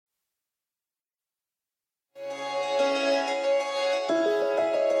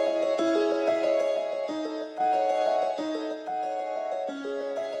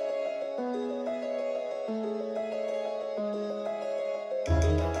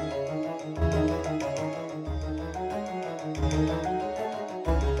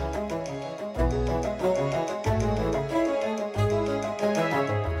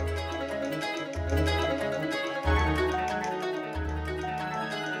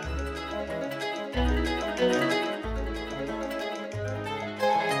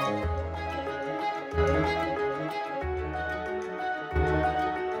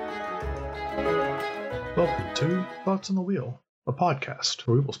Thoughts on the Wheel, a podcast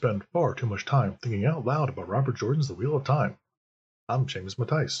where we will spend far too much time thinking out loud about Robert Jordan's The Wheel of Time. I'm James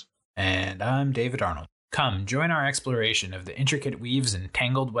Matthijs. And I'm David Arnold. Come, join our exploration of the intricate weaves and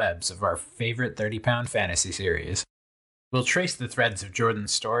tangled webs of our favorite 30-pound fantasy series. We'll trace the threads of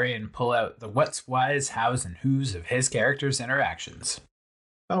Jordan's story and pull out the what's, whys, hows, and whos of his characters' interactions.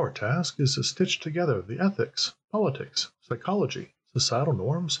 Our task is to stitch together the ethics, politics, psychology, societal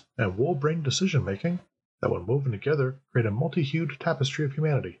norms, and wool-brained decision-making that, when woven together, create a multi-hued tapestry of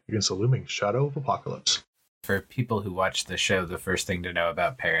humanity against the looming shadow of apocalypse. For people who watch the show, the first thing to know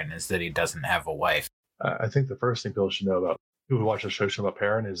about Perrin is that he doesn't have a wife. I think the first thing people should know about people who watch the show about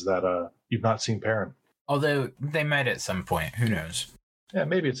Perrin is that you've not seen Perrin. Although they might at some point, who knows? Yeah,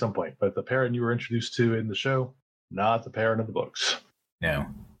 maybe at some point, but the Perrin you were introduced to in the show, not the Perrin of the books. No.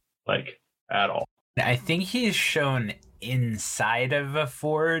 At all. I think he's shown inside of a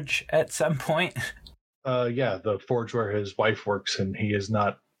forge at some point. Yeah, the forge where his wife works, and he is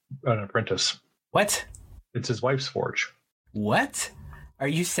not an apprentice. What? It's his wife's forge. What? Are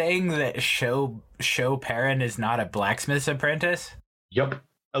you saying that Show Perrin is not a blacksmith's apprentice? Yep.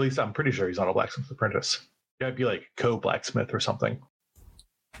 At least I'm pretty sure he's not a blacksmith's apprentice. He might be like co-blacksmith or something.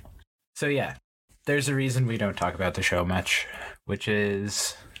 So yeah, there's a reason we don't talk about the show much, which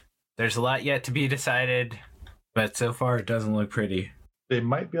is there's a lot yet to be decided, but so far it doesn't look pretty. They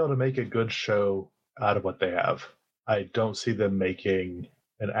might be able to make a good show out of what they have. I don't see them making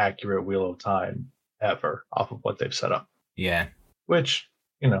an accurate Wheel of Time ever off of what they've set up. Yeah. Which,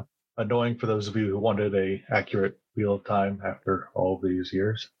 annoying for those of you who wanted a accurate Wheel of Time after all these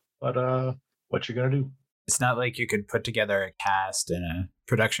years. But what you gonna do? It's not like you could put together a cast and a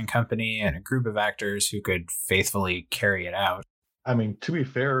production company and a group of actors who could faithfully carry it out. I mean, to be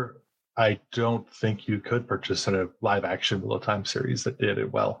fair, I don't think you could purchase a live-action Wheel of Time series that did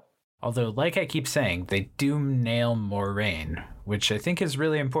it well. Although, like I keep saying, they do nail Moiraine, which I think is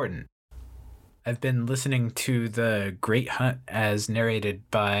really important. I've been listening to The Great Hunt as narrated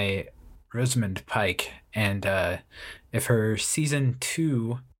by Rosamund Pike, and if her season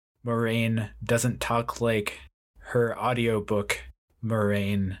 2 Moiraine doesn't talk like her audiobook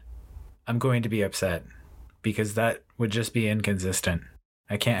Moiraine, I'm going to be upset, because that would just be inconsistent.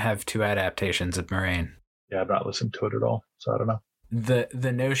 I can't have two adaptations of Moiraine. Yeah, I've not listened to it at all, so I don't know.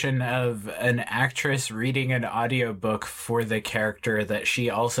 The notion of an actress reading an audiobook for the character that she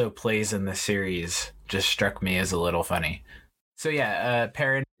also plays in the series just struck me as a little funny. So yeah,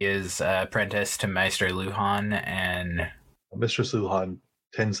 Perrin is apprentice to Maester Luhhan, and Mistress Luhhan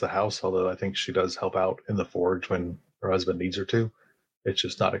tends the house, although I think she does help out in the forge when her husband needs her to. It's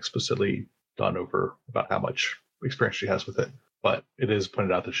just not explicitly gone over about how much experience she has with it. But it is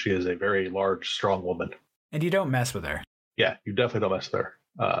pointed out that she is a very large, strong woman. And you don't mess with her. Yeah, you definitely don't mess with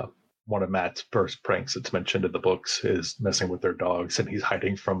her. One of Matt's first pranks that's mentioned in the books is messing with their dogs, and he's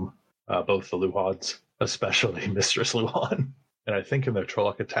hiding from both the Luhhans, especially Mistress Luhhan. And I think in the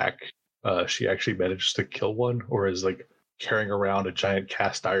Trolloc attack, she actually manages to kill one, or is carrying around a giant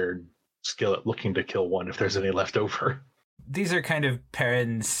cast iron skillet looking to kill one if there's any left over. These are kind of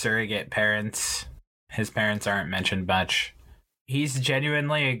Perrin's surrogate parents. His parents aren't mentioned much. He's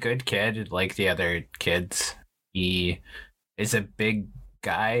genuinely a good kid, like the other kids. He is a big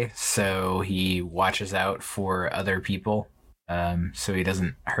guy, so he watches out for other people, so he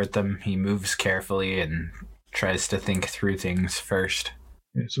doesn't hurt them. He moves carefully and tries to think through things first.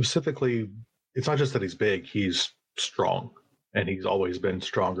 Yeah, specifically, it's not just that he's big, he's strong, and he's always been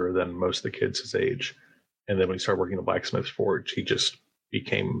stronger than most of the kids his age. And then when he started working the blacksmith's forge, he just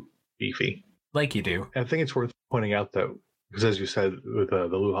became beefy. Like you do. And I think it's worth pointing out, though, because as you said, with the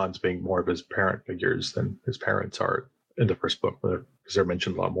Luhhans being more of his parent figures than his parents are in the first book, because they're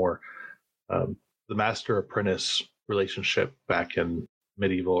mentioned a lot more. The master-apprentice relationship back in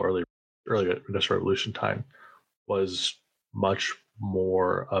medieval, early Industrial Revolution time was much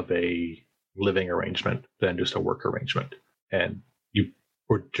more of a living arrangement than just a work arrangement. And you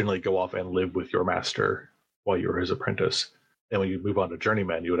would generally go off and live with your master while you were his apprentice. And when you move on to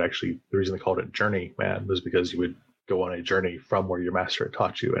journeyman, you would actually, the reason they called it journeyman was because you would go on a journey from where your master had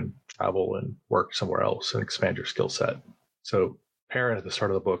taught you and travel and work somewhere else and expand your skill set. So Perrin at the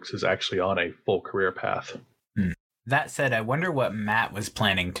start of the books is actually on a full career path. That said, I wonder what Matt was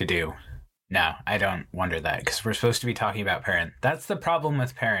planning to do. No, I don't wonder that, because we're supposed to be talking about Perrin. That's the problem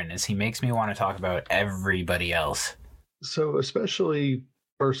with Perrin, is he makes me want to talk about everybody else. So especially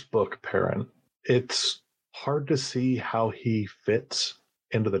first book Perrin, it's hard to see how he fits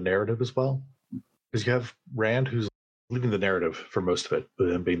into the narrative as well. Because you have Rand, who's leading the narrative for most of it,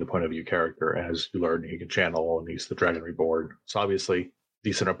 with him being the point of view character. As you learn, he can channel, and he's the Dragon Reborn. So obviously,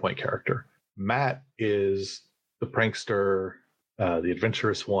 the center point character. Matt is the prankster, the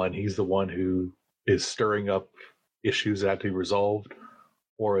adventurous one. He's the one who is stirring up issues that have to be resolved.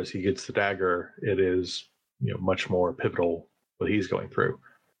 Or as he gets the dagger, it is much more pivotal what he's going through.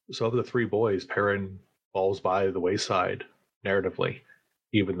 So of the three boys, Perrin falls by the wayside narratively,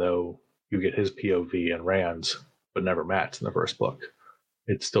 even though you get his POV and Rand's, but never Matt's in the first book.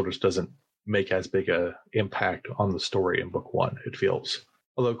 It still just doesn't make as big a impact on the story in book one, it feels.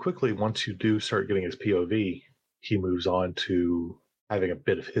 Although quickly, once you do start getting his POV, he moves on to having a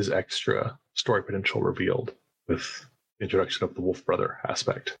bit of his extra story potential revealed with the introduction of the Wolf Brother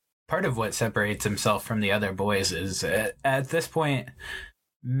aspect. Part of what separates himself from the other boys is at this point,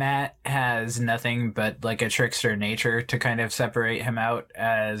 Matt has nothing but like a trickster nature to kind of separate him out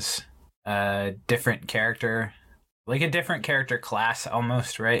as a different character, like a different character class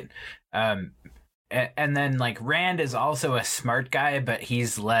almost, right? And then like Rand is also a smart guy, but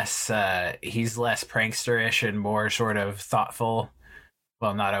he's less pranksterish and more sort of thoughtful.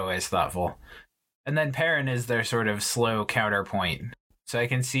 Well, not always thoughtful. And then Perrin is their sort of slow counterpoint. So I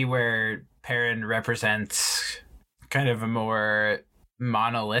can see where Perrin represents kind of a more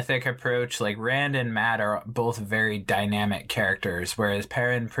monolithic approach. Like Rand and Matt are both very dynamic characters, whereas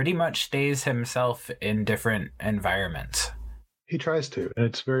Perrin pretty much stays himself in different environments. He tries to, and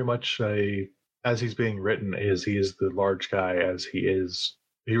it's very much as he's being written, he is the large guy as he is.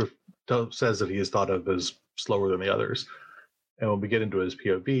 He says that he is thought of as slower than the others. And when we get into his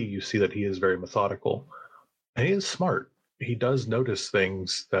POV, you see that he is very methodical. And he is smart. He does notice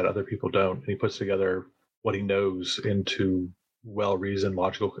things that other people don't, and he puts together what he knows into well-reasoned,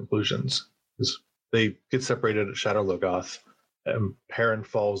 logical conclusions. They get separated at Shadow Logoth, and Perrin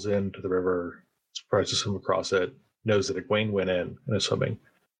falls into the river, tries to swim across it, knows that Egwene went in and is swimming,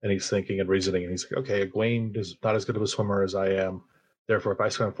 and he's thinking and reasoning, and he's like, okay, Egwene is not as good of a swimmer as I am. Therefore, if I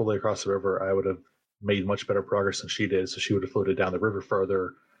swam fully across the river, I would have made much better progress than she did, so she would have floated down the river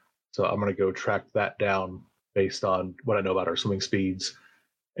further. So I'm going to go track that down based on what I know about her swimming speeds.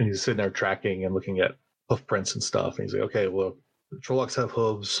 And he's sitting there tracking and looking at hoof prints and stuff. And he's like, okay, well, the Trollocs have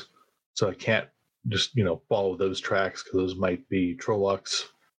hooves, so I can't just, follow those tracks because those might be Trollocs.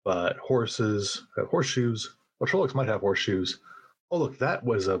 But horses have horseshoes. Well, Trollocs might have horseshoes. Oh, look, that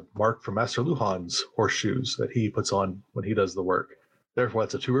was a mark from Master Luhan's horseshoes that he puts on when he does the work. Therefore,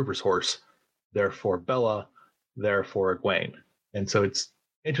 that's a Two Rivers horse. Therefore, Bella. Therefore, Egwene. And so it's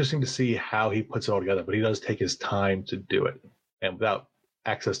interesting to see how he puts it all together, but he does take his time to do it. And without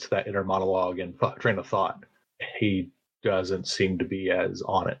access to that inner monologue and train of thought, he doesn't seem to be as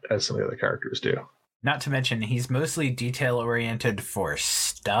on it as some of the other characters do. Not to mention, he's mostly detail-oriented for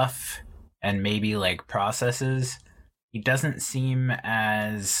stuff and maybe like processes. He doesn't seem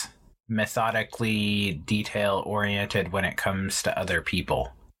as methodically detail-oriented when it comes to other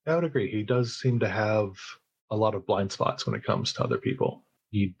people. I would agree. He does seem to have a lot of blind spots when it comes to other people.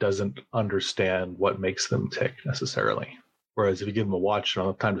 He doesn't understand what makes them tick necessarily. Whereas if you give him a watch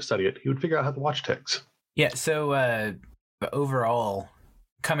and time to study it, he would figure out how the watch ticks. Yeah, so overall,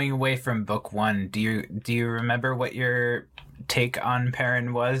 coming away from book one, do you remember what your take on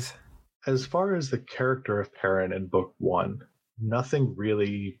Perrin was? As far as the character of Perrin in book one, nothing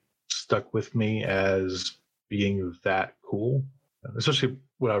really stuck with me as being that cool. Especially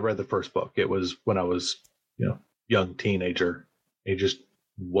when I read the first book. It was when I was, young teenager. He just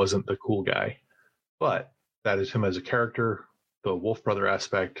wasn't the cool guy. But that is him as a character. The Wolf Brother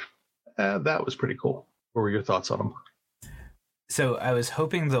aspect, that was pretty cool. What were your thoughts on him? So I was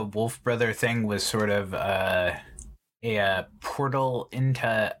hoping the Wolf Brother thing was sort of a portal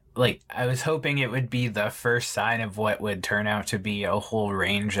into, like, I was hoping it would be the first sign of what would turn out to be a whole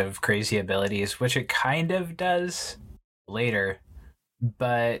range of crazy abilities, which it kind of does later.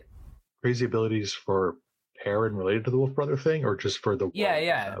 But crazy abilities for Perrin related to the Wolf Brother thing, or just for the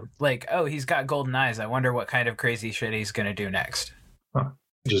yeah like, oh, he's got golden eyes, I wonder what kind of crazy shit he's gonna do next.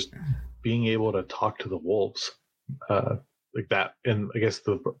 Just being able to talk to the wolves like that, and I guess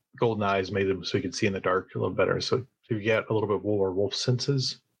the golden eyes made him so he could see in the dark a little better, so you get a little bit more wolf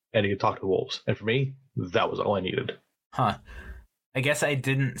senses and he could talk to the wolves. And for me, that was all I needed. I guess I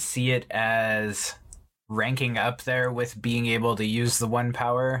didn't see it as ranking up there with being able to use the one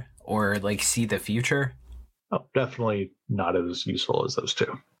power or like see the future. Oh, definitely not as useful as those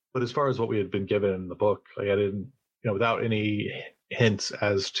two. But as far as what we had been given in the book, like I didn't, without any hints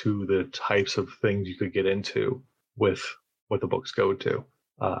as to the types of things you could get into with what the books go to,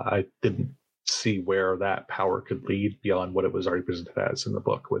 I didn't see where that power could lead beyond what it was already presented as in the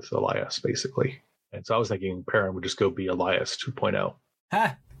book with Elias, basically. And so I was thinking Perrin would just go be Elias 2.0.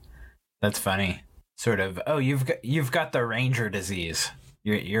 Ha! That's funny. Sort of, oh, you've got the ranger disease.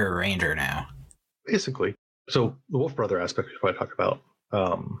 You're a ranger now. Basically. So the Wolf Brother aspect we probably talk about.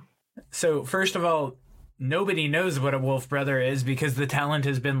 So first of all, nobody knows what a wolf brother is because the talent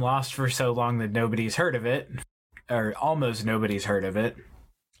has been lost for so long that nobody's heard of it, or almost nobody's heard of it.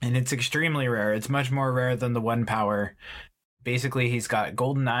 And it's extremely rare. It's much more rare than the one power. Basically, he's got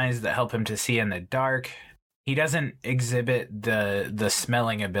golden eyes that help him to see in the dark. He doesn't exhibit the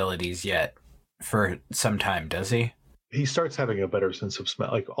smelling abilities yet for some time, does he? He starts having a better sense of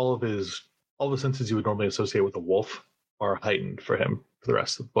smell. Like all the senses you would normally associate with a wolf are heightened for him for the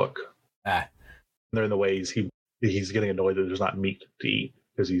rest of the book. They're in the ways he's getting annoyed that there's not meat to eat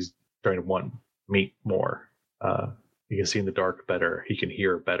because he's starting to want meat more. He can see in the dark better. He can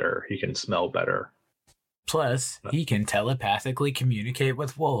hear better. He can smell better. Plus, he can telepathically communicate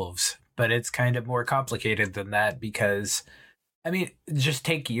with wolves. But it's kind of more complicated than that because, I mean, just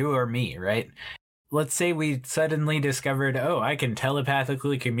take you or me, right? Let's say we suddenly discovered, oh, I can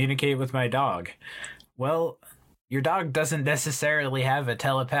telepathically communicate with my dog. Well, your dog doesn't necessarily have a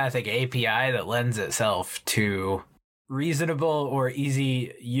telepathic API that lends itself to reasonable or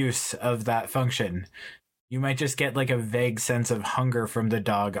easy use of that function. You might just get like a vague sense of hunger from the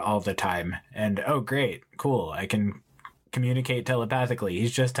dog all the time. And, oh, great, cool, I can communicate telepathically.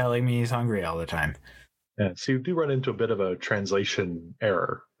 He's just telling me he's hungry all the time. Yeah, so you do run into a bit of a translation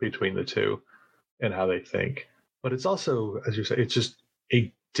error between the two and how they think. But it's also, as you say, it's just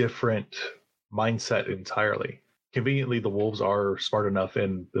a different mindset entirely. Conveniently, the wolves are smart enough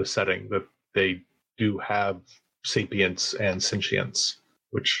in the setting that they do have sapience and sentience,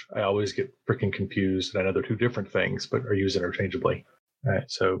 which I always get freaking confused. And I know they're two different things, but are used interchangeably. All right,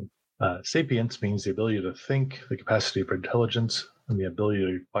 so sapience means the ability to think, the capacity for intelligence, and the ability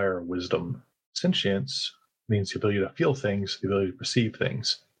to acquire wisdom. Sentience means the ability to feel things, the ability to perceive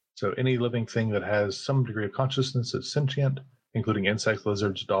things. So any living thing that has some degree of consciousness is sentient, including insects,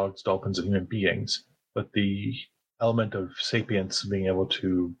 lizards, dogs, dolphins, and human beings. But the element of sapience, being able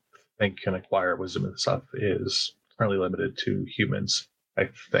to think and acquire wisdom and stuff, is currently limited to humans, I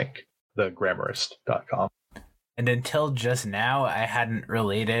think. Thegrammarist.com. And until just now, I hadn't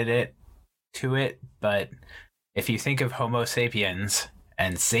related it to it, but if you think of Homo sapiens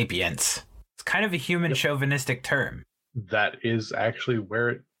and sapience, it's kind of a human chauvinistic term. That is actually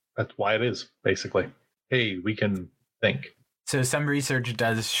that's why it is, basically. Hey, we can think. So some research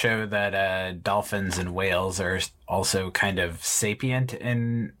does show that dolphins and whales are also kind of sapient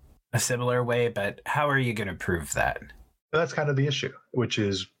in a similar way, but how are you going to prove that? That's kind of the issue, which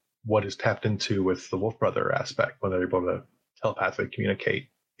is what is tapped into with the Wolf Brother aspect. When they're able to telepathically communicate,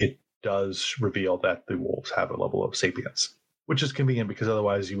 it does reveal that the wolves have a level of sapience, which is convenient because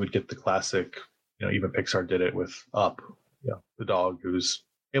otherwise you would get the classic, even Pixar did it with Up, the dog who's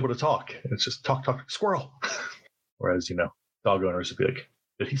able to talk. It's just talk, squirrel. Whereas, dog owners would be like,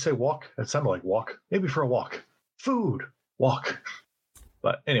 did he say walk? That sounded like walk. Maybe for a walk. Food. Walk.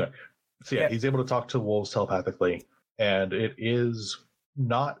 But anyway, so yeah, he's able to talk to wolves telepathically, and it is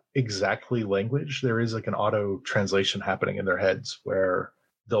not exactly language. There is like an auto translation happening in their heads where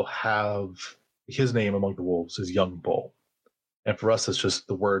they'll have his name among the wolves is Young Bull. And for us, it's just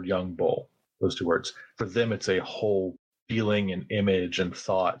the word Young Bull, those two words. For them, it's a whole feeling and image and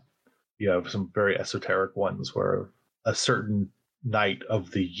thought. You have some very esoteric ones where a certain night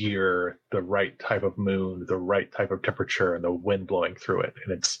of the year, the right type of moon, the right type of temperature, and the wind blowing through it.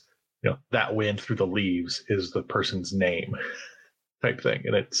 And it's, that wind through the leaves is the person's name type thing.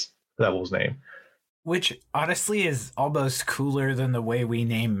 And it's Devil's name. Which honestly is almost cooler than the way we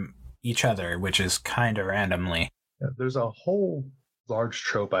name each other, which is kind of randomly. Yeah, there's a whole large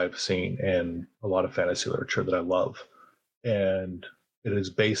trope I've seen in a lot of fantasy literature that I love. And it is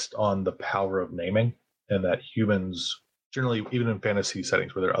based on the power of naming, and that humans, generally, even in fantasy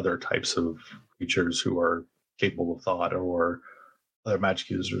settings where there are other types of creatures who are capable of thought or other magic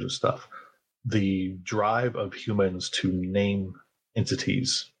users of stuff, the drive of humans to name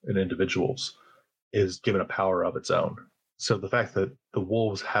entities and individuals is given a power of its own. So the fact that the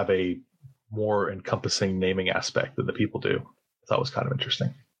wolves have a more encompassing naming aspect than the people do, I thought was kind of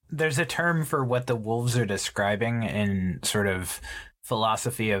interesting. There's a term for what the wolves are describing in sort of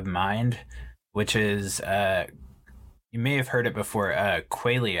philosophy of mind, which is, you may have heard it before,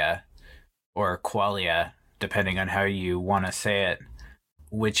 qualia or qualia, depending on how you want to say it,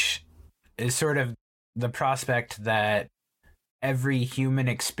 which is sort of the prospect that every human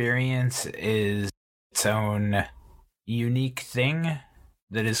experience is its own unique thing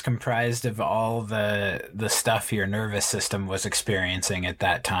that is comprised of all the stuff your nervous system was experiencing at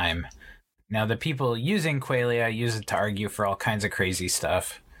that time. Now, the people using qualia use it to argue for all kinds of crazy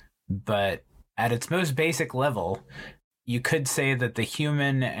stuff, but at its most basic level, you could say that the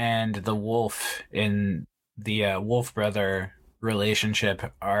human and the wolf in the wolf brother relationship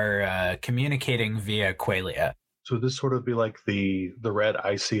are communicating via qualia. So this sort of be like the red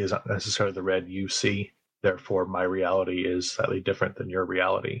I see is not necessarily the red you see. Therefore, my reality is slightly different than your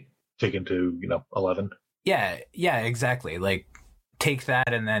reality. Taken to 11. Yeah, exactly. Like take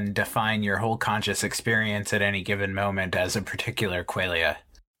that and then define your whole conscious experience at any given moment as a particular qualia.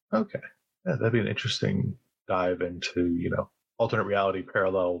 Okay, yeah, that'd be an interesting dive into alternate reality,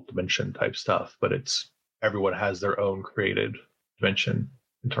 parallel dimension type stuff. But it's everyone has their own created dimension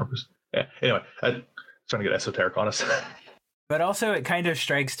in terms. Yeah. Anyway, I'm trying to get esoteric on us. But also it kind of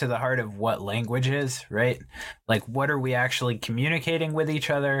strikes to the heart of what language is, right? Like what are we actually communicating with each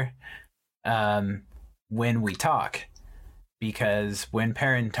other when we talk? Because when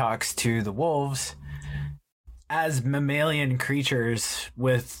Perrin talks to the wolves, as mammalian creatures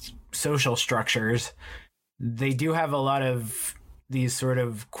with social structures, they do have a lot of these sort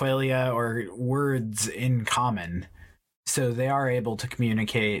of qualia or words in common. So they are able to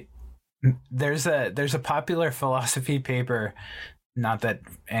communicate. There's a popular philosophy paper, not that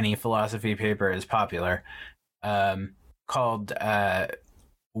any philosophy paper is popular, called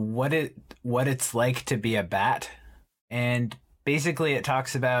what it's like to be a bat. And basically it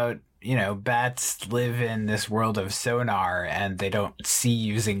talks about, bats live in this world of sonar and they don't see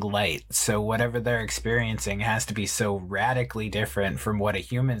using light. So whatever they're experiencing has to be so radically different from what a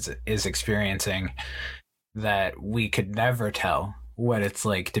human is experiencing that we could never tell what it's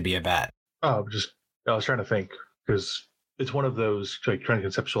like to be a bat. Oh, I was trying to think because it's one of those like trying to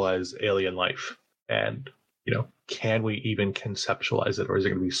conceptualize alien life, and can we even conceptualize it, or is it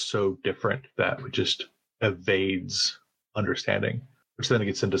going to be so different that it just evades understanding? Which then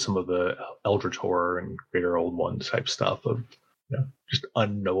gets into some of the Eldritch horror and Greater Old One type stuff of just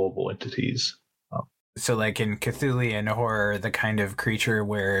unknowable entities. So like in Cthulhian horror, the kind of creature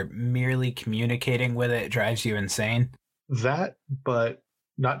where merely communicating with it drives you insane? That, but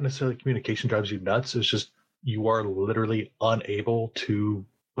not necessarily communication drives you nuts. It's just you are literally unable to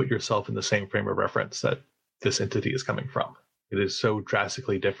put yourself in the same frame of reference that this entity is coming from. It is so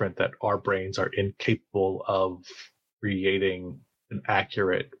drastically different that our brains are incapable of creating an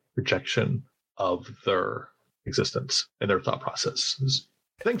accurate projection of their existence and their thought processes.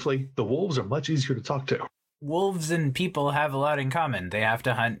 Thankfully, the wolves are much easier to talk to. Wolves and people have a lot in common. They have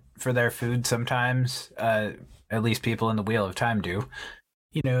to hunt for their food sometimes. At least people in the Wheel of Time do.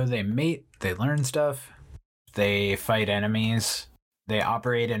 They mate, they learn stuff, they fight enemies, they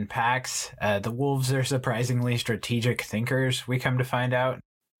operate in packs. The wolves are surprisingly strategic thinkers, we come to find out.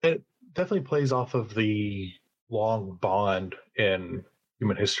 It definitely plays off of the long bond in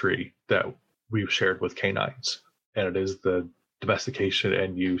human history that we've shared with canines. And it is the domestication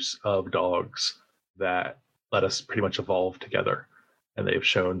and use of dogs that let us pretty much evolve together. And they've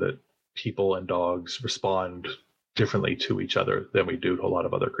shown that people and dogs respond differently to each other than we do to a lot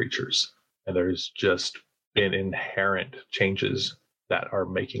of other creatures. And there's just been inherent changes that are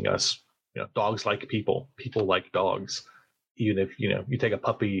making us, dogs like people, people like dogs. Even if, you take a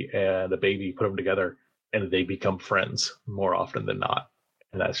puppy and a baby, put them together, and they become friends more often than not.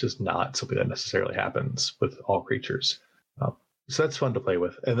 And that's just not something that necessarily happens with all creatures. So that's fun to play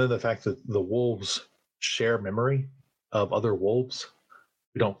with. And then the fact that the wolves share memory of other wolves,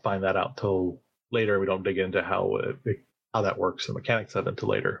 we don't find that out till later. We don't dig into how that works, the mechanics of it until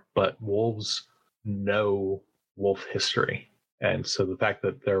later. But wolves know wolf history. And so the fact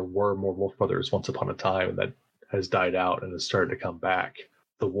that there were more wolf brothers once upon a time and that has died out and has started to come back,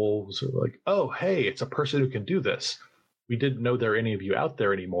 the wolves are like, oh, hey, it's a person who can do this. We didn't know there are any of you out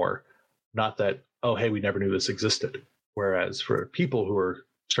there anymore. Not that, oh, hey, we never knew this existed. Whereas for people who are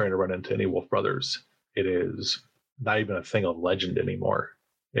starting to run into any wolf brothers, it is not even a thing of legend anymore.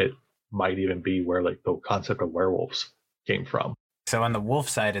 It might even be where like the concept of werewolves came from. So on the wolf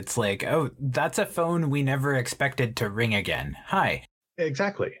side, it's like, oh, that's a phone we never expected to ring again. Hi.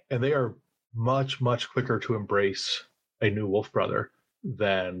 Exactly. And they are much, much quicker to embrace a new wolf brother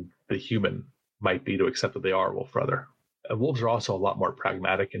than the human might be to accept that they are a wolf brother. And wolves are also a lot more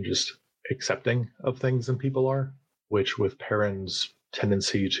pragmatic and just accepting of things than people are, which with Perrin's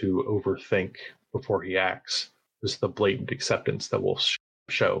tendency to overthink before he acts is the blatant acceptance that wolves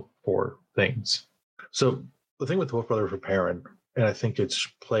show for things. So the thing with the wolf brother for Perrin, and I think it's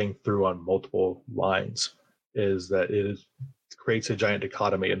playing through on multiple lines, is that it creates a giant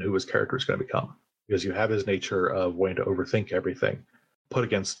dichotomy in who his character is going to become. Because you have his nature of wanting to overthink everything, put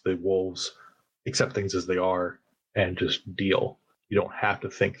against the wolves, accept things as they are, and just deal. You don't have to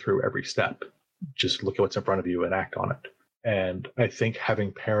think through every step. Just look at what's in front of you and act on it. And I think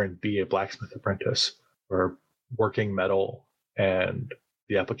having Perrin be a blacksmith apprentice or working metal and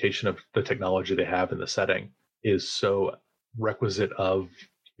the application of the technology they have in the setting is so requisite of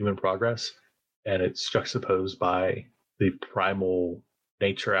human progress, and it's juxtaposed by the primal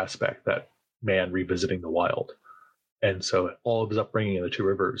nature aspect that man revisiting the wild. And so all of his upbringing in the Two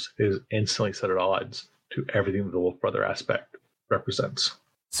Rivers is instantly set at odds to everything that the Wolf Brother aspect represents.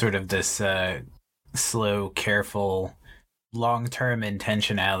 Sort of this slow, careful, long-term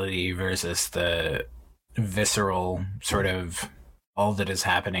intentionality versus the visceral sort of all that is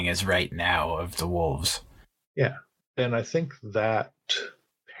happening is right now of the wolves. Yeah. And I think that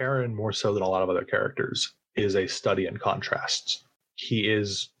Perrin, more so than a lot of other characters, is a study in contrasts. He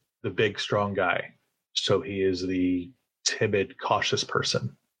is the big, strong guy. So he is the timid, cautious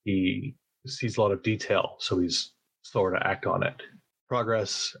person. He sees a lot of detail, so he's slower to act on it.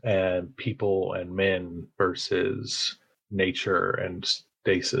 Progress and people and men versus nature and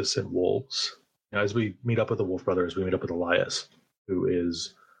stasis and wolves. As we meet up with the Wolf Brothers, we meet up with Elias, who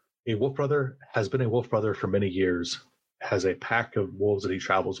is a wolf brother, has been a wolf brother for many years, has a pack of wolves that he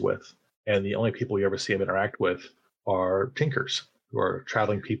travels with, and the only people you ever see him interact with are tinkers, who are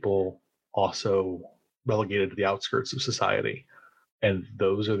traveling people, also relegated to the outskirts of society. And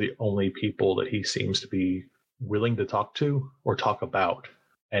those are the only people that he seems to be willing to talk to or talk about.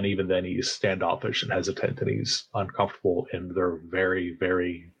 And even then, he's standoffish and hesitant, and he's uncomfortable in their very,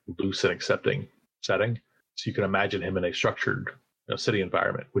 very loose and accepting setting. So you can imagine him in a structured city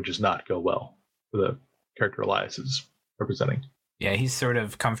environment, which does not go well for the character Elias is representing. Yeah, he's sort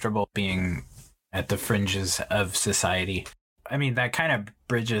of comfortable being at the fringes of society. I mean, that kind of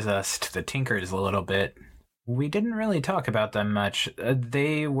bridges us to the Tinkers a little bit. We didn't really talk about them much.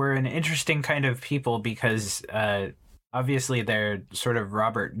 They were an interesting kind of people because obviously they're sort of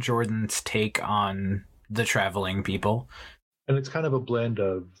Robert Jordan's take on the traveling people. And it's kind of a blend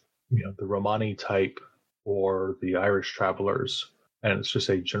of, the Romani type or the Irish travelers. And it's just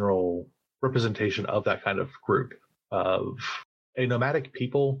a general representation of that kind of group of a nomadic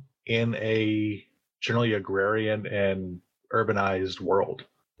people in a generally agrarian and urbanized world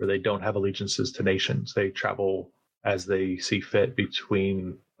where they don't have allegiances to nations. They travel as they see fit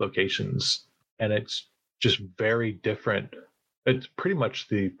between locations. And it's just very different. It's pretty much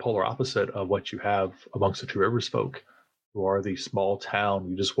the polar opposite of what you have amongst the Two Rivers folk, who are the small town.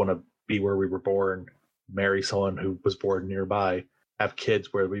 You just want to be where we were born, marry someone who was born nearby, have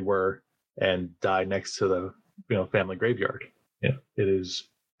kids where we were, and die next to the family graveyard. It is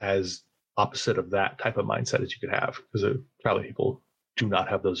as opposite of that type of mindset as you could have, because the traveling people do not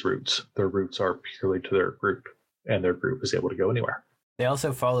have those roots. Their roots are purely to their group, and their group is able to go anywhere. They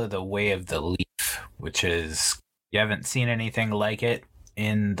also follow the way of the leaf, which is, you haven't seen anything like it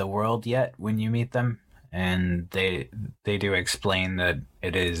in the world yet when you meet them. And they do explain that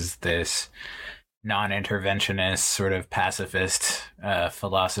it is this non-interventionist sort of pacifist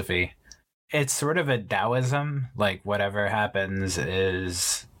philosophy. It's sort of a Taoism, like whatever happens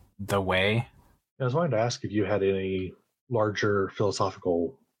is the way. I was wanting to ask if you had any larger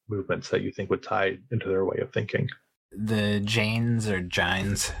philosophical movements that you think would tie into their way of thinking. The Jains or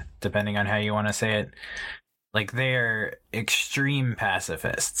Jains, depending on how you want to say it, like they're extreme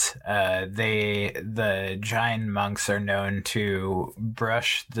pacifists. The Jain monks are known to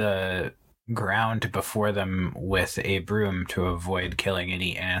brush the ground before them with a broom to avoid killing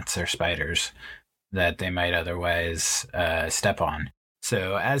any ants or spiders that they might otherwise step on.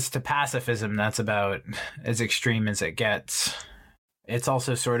 So as to pacifism, that's about as extreme as it gets. It's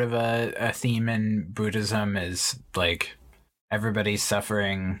also sort of a theme in Buddhism, is like everybody's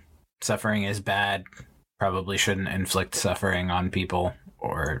suffering. Suffering is bad. Probably shouldn't inflict suffering on people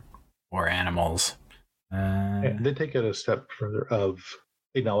or animals. And they take it a step further of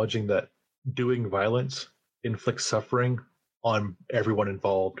acknowledging that doing violence inflicts suffering on everyone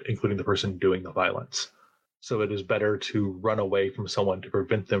involved, including the person doing the violence. So it is better to run away from someone to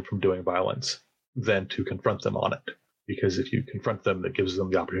prevent them from doing violence than to confront them on it. Because if you confront them, it gives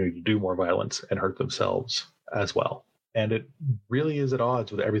them the opportunity to do more violence and hurt themselves as well. And it really is at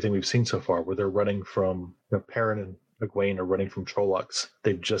odds with everything we've seen so far, where they're running from Perrin and Egwene are running from Trollocs.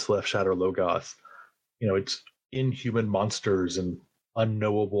 They've just left Shadar Logoth. It's inhuman monsters and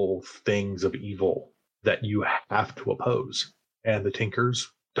unknowable things of evil that you have to oppose. And the Tinkers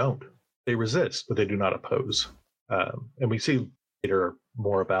don't. They resist, but they do not oppose. And we see later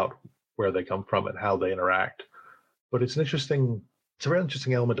more about where they come from and how they interact. But it's a very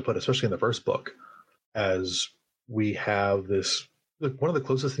interesting element to put, especially in the first book, as we have this, one of the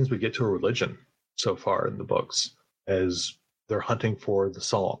closest things we get to a religion so far in the books, as they're hunting for the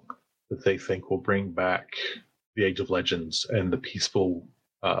song that they think will bring back the Age of Legends and the peaceful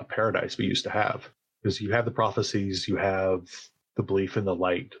paradise we used to have. Because you have the prophecies, you have the belief in the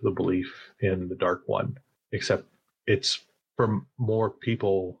light, the belief in the Dark One, except it's for more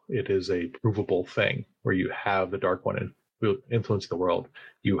people, it is a provable thing where you have the Dark One and will influence the world.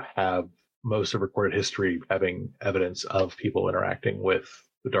 You have most of recorded history having evidence of people interacting with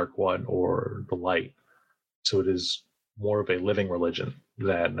the Dark One or the light. So it is more of a living religion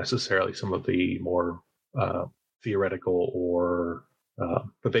than necessarily some of the more theoretical or,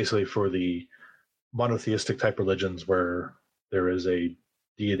 but basically for the monotheistic type religions where there is a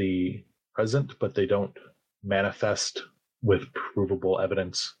deity present, but they don't manifest with provable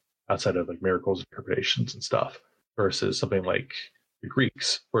evidence outside of like miracles, interpretations, and stuff, versus something like the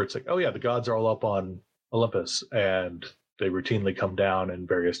Greeks, where it's like, oh yeah, the gods are all up on Olympus and they routinely come down in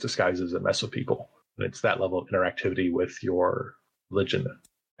various disguises and mess with people. And it's that level of interactivity with your religion.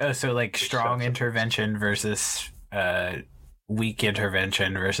 Oh, so like strong intervention versus weak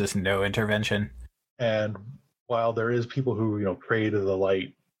intervention versus no intervention. And while there is people who, pray to the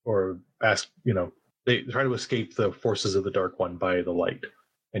light or ask, they try to escape the forces of the Dark One by the light.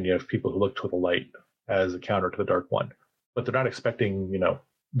 And you have people who look to the light as a counter to the Dark One. But they're not expecting,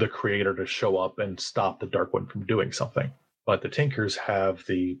 the creator to show up and stop the Dark One from doing something. But the Tinkers have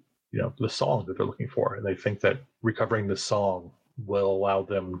the song that they're looking for. And they think that recovering the song will allow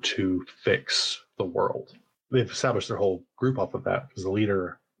them to fix the world. They've established their whole group off of that, because the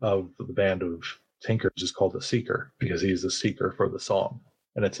leader of the band of Tinkers is called the Seeker, because he's the seeker for the song.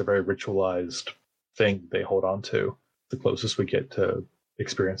 And it's a very ritualized thing they hold on to, the closest we get to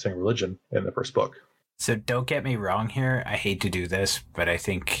experiencing religion in the first book. So don't get me wrong here. I hate to do this, but I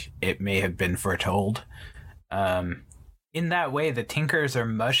think it may have been foretold. In that way, the Tinkers are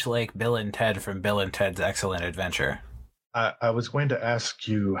much like Bill and Ted from Bill and Ted's Excellent Adventure. I was going to ask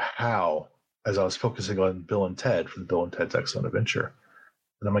you how, as I was focusing on Bill and Ted from Bill and Ted's Excellent Adventure.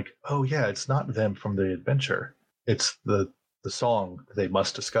 And I'm like, oh yeah, it's not them from the adventure. It's the song they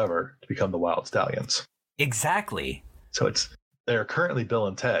must discover to become the Wild Stallions. Exactly. So they're currently Bill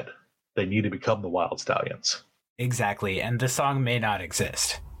and Ted. They need to become the Wild Stallions. Exactly. And the song may not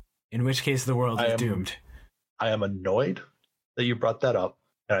exist, in which case the world is doomed. I am annoyed that you brought that up,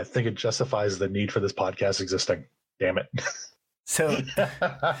 and I think it justifies the need for this podcast existing. Damn it. So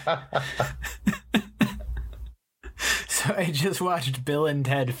I just watched Bill and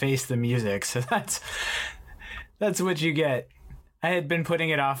Ted Face the Music, so that's what you get. I had been putting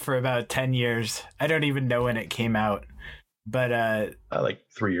it off for about 10 years. I don't even know when it came out. But like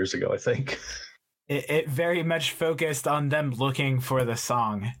 3 years ago, I think. It very much focused on them looking for the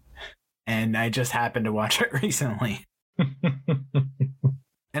song. And I just happened to watch it recently.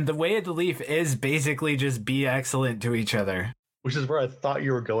 And the Way of the Leaf is basically just be excellent to each other. Which is where I thought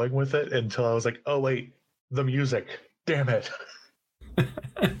you were going with it until I was like, oh wait, the music. Damn it.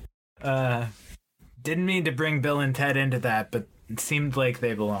 Didn't mean to bring Bill and Ted into that, but it seemed like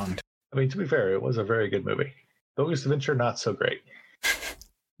they belonged. I mean, to be fair, it was a very good movie. Bogus Adventure, not so great.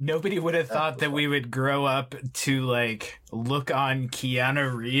 Nobody would have thought that we would grow up to look on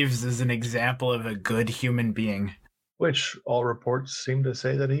Keanu Reeves as an example of a good human being. Which all reports seem to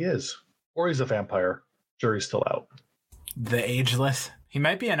say that he is. Or he's a vampire. Jury's still out. The Ageless? He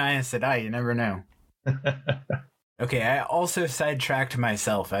might be an Aes Sedai, you never know. Okay, I also sidetracked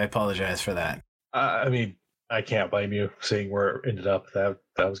myself. I apologize for that. I mean, I can't blame you seeing where it ended up. That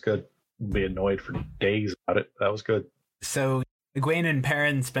was good. Be annoyed for days about it. That was good. So Egwene and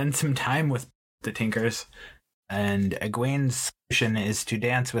Perrin spend some time with the Tinkers, and Egwene's solution is to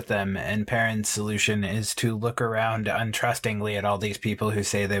dance with them, and Perrin's solution is to look around untrustingly at all these people who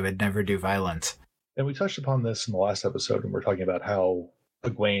say they would never do violence. And we touched upon this in the last episode when we were talking about how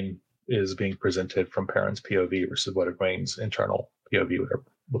Egwene is being presented from Perrin's POV versus what Egwene's internal POV would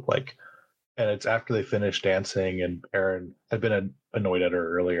look like. And it's after they finish dancing, and Perrin had been annoyed at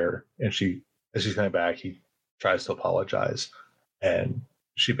her earlier, and as she's coming back, he tries to apologize, and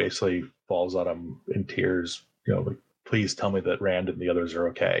she basically falls on him in tears, like, please tell me that Rand and the others are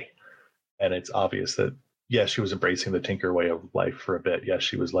okay. And it's obvious that, yes, she was embracing the Tinker way of life for a bit. Yes,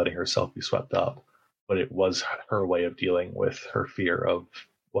 she was letting herself be swept up, but it was her way of dealing with her fear of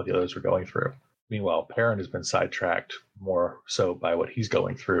what the others were going through. Meanwhile, Perrin has been sidetracked more so by what he's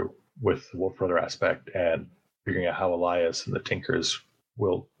going through with the Wolf Brother aspect and figuring out how Elias and the Tinkers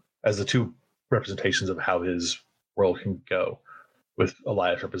will, as the two representations of how his world can go, with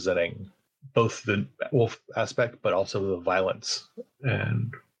Elias representing both the wolf aspect but also the violence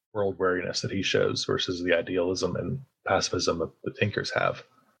and world weariness that he shows versus the idealism and pacifism that the Tinkers have.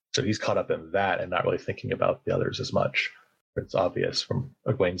 So he's caught up in that and not really thinking about the others as much. It's obvious from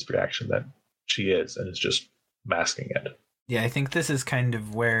Egwene's reaction that she is, and is just masking it. Yeah, I think this is kind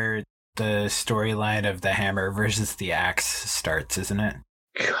of where the storyline of the hammer versus the axe starts, isn't it?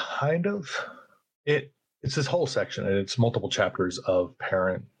 Kind of. It's this whole section, and it's multiple chapters of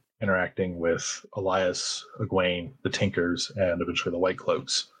Perrin interacting with Elias, Egwene, the Tinkers, and eventually the White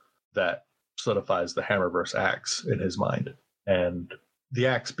Cloaks that solidifies the hammer versus axe in his mind. And the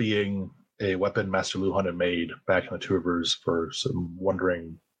axe being a weapon Master Luhan had made back in the Two Rivers for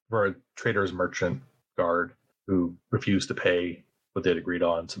a trader's merchant guard who refused to pay what they'd agreed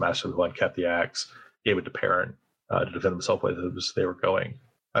on. So Master Luhan kept the axe, gave it to Perrin to defend himself with as they were going.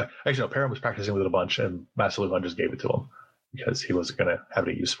 Actually, no, Perrin was practicing with it a bunch, and Master Luhan just gave it to him because he wasn't going to have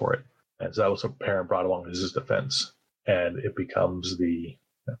any use for it. And so that was what Perrin brought along as his defense. And it becomes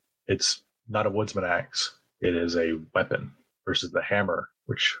it's not a woodsman axe. It is a weapon versus the hammer,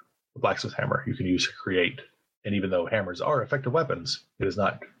 which the blacksmith hammer you can use to create. And even though hammers are effective weapons, it is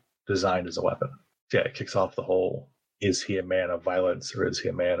not designed as a weapon. So yeah, it kicks off the whole, is he a man of violence or is he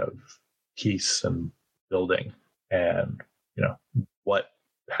a man of peace and building? And, what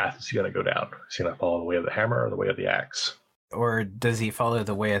path is he going to go down? Is he going to follow the way of the hammer or the way of the axe? Or does he follow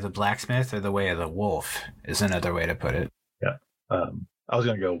the way of the blacksmith or the way of the wolf, is another way to put it. Yeah. I was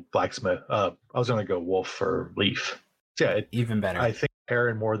going to go blacksmith. I was going to go wolf or leaf. So yeah, even better. I think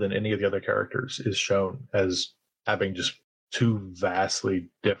Perrin, more than any of the other characters, is shown as having just two vastly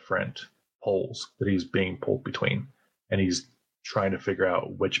different poles that he's being pulled between. And he's trying to figure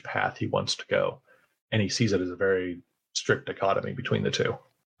out which path he wants to go. And he sees it as a very strict dichotomy between the two.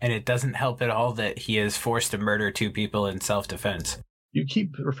 And it doesn't help at all that he is forced to murder two people in self-defense. You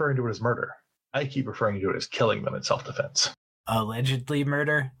keep referring to it as murder. I keep referring to it as killing them in self-defense. Allegedly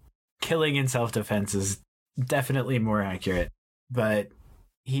murder? Killing in self-defense is definitely more accurate. But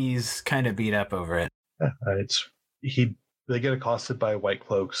he's kind of beat up over it. Yeah, they get accosted by White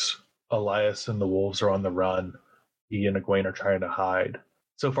Cloaks. Elias and the wolves are on the run. He and Egwene are trying to hide.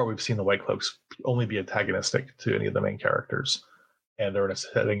 So far, we've seen the White Cloaks only be antagonistic to any of the main characters. And they're in a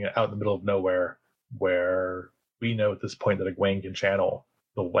setting out in the middle of nowhere where we know at this point that Egwene can channel.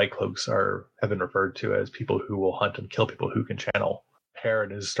 The White Cloaks have been referred to as people who will hunt and kill people who can channel.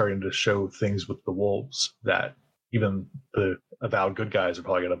 Perrin is starting to show things with the wolves that even the avowed good guys are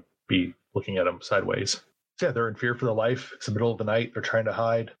probably going to be looking at them sideways. So yeah, they're in fear for their life. It's the middle of the night. They're trying to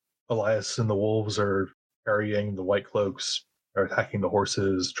hide. Elias and the wolves are carrying the White Cloaks, are attacking the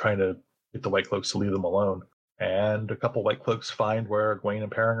horses, trying to get the White Cloaks to leave them alone. And a couple White Cloaks find where Egwene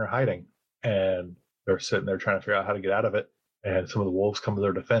and Perrin are hiding. And they're sitting there trying to figure out how to get out of it. And some of the wolves come to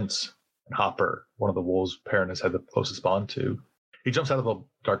their defense. And Hopper, one of the wolves Perrin has had the closest bond to, he jumps out of the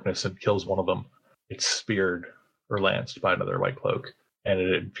darkness and kills one of them. It's speared or lanced by another White Cloak. And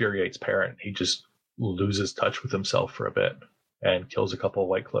it infuriates Perrin. He just loses touch with himself for a bit and kills a couple of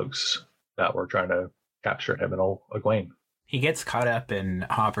White Cloaks that were trying to capture him and Egwene. He gets caught up in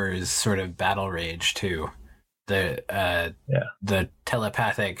Hopper's sort of battle rage, too. The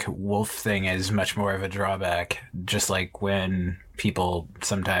telepathic wolf thing is much more of a drawback, just like when people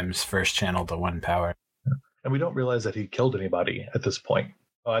sometimes first channel the one power. And we don't realize that he killed anybody at this point.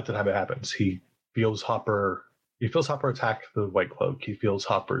 At the time it happens, he feels Hopper attack the White Cloak. He feels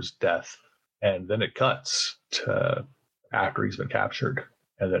Hopper's death. And then it cuts to after he's been captured.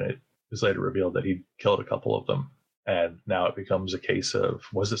 And then it is later revealed that he killed a couple of them. And now it becomes a case of,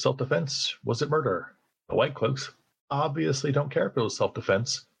 was it self-defense? Was it murder? The White Cloaks obviously don't care if it was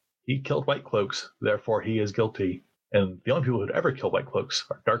self-defense. He killed White Cloaks, therefore he is guilty. And the only people who'd ever kill White Cloaks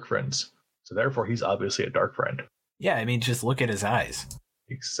are Dark Friends. So therefore he's obviously a Dark Friend. Yeah, I mean, just look at his eyes.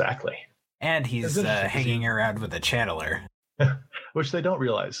 Exactly. And he's hanging around with a channeler. Which they don't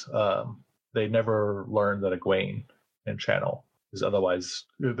realize. They never learned that Egwene and channel. Because otherwise,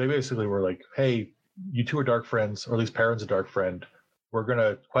 they basically were like, hey, you two are Dark Friends, or at least Perrin's a Dark Friend. We're going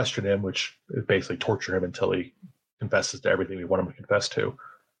to question him, which is basically torture him until he confesses to everything we want him to confess to.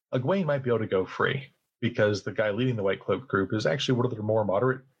 Egwene might be able to go free, because the guy leading the White Cloak group is actually one of the more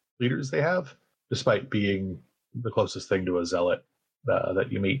moderate leaders they have, despite being the closest thing to a zealot that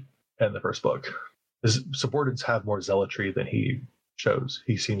you meet in the first book. His subordinates have more zealotry than he shows.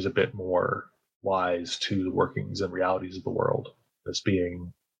 He seems a bit more wise to the workings and realities of the world as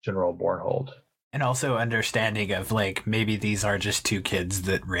being General Bornhold. And also understanding of, like, maybe these are just two kids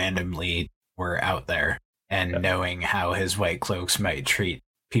that randomly were out there, and knowing how his White Cloaks might treat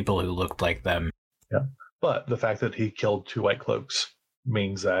people who looked like them. Yeah. But the fact that he killed two White Cloaks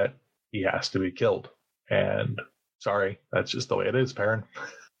means that he has to be killed. And sorry, that's just the way it is, Perrin.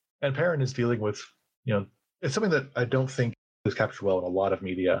 And Perrin is dealing with, it's something that I don't think is captured well in a lot of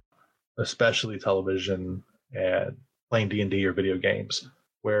media, especially television and playing D&D or video games,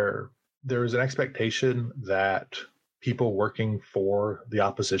 where there is an expectation that people working for the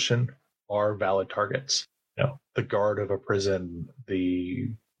opposition are valid targets. The guard of a prison,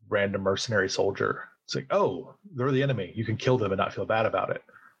 the random mercenary soldier. It's like, oh, they're the enemy. You can kill them and not feel bad about it.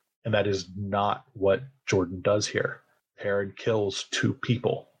 And that is not what Jordan does here. Perrin kills 2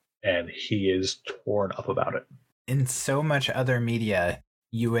 people, and he is torn up about it. In so much other media,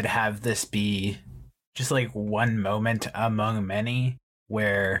 you would have this be just like one moment among many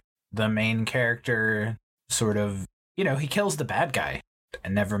where the main character sort of, he kills the bad guy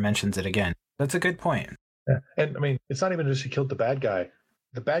and never mentions it again. That's a good point. Yeah. And I mean, it's not even just he killed the bad guy.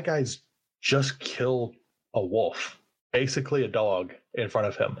 The bad guys just killed a wolf, basically a dog, in front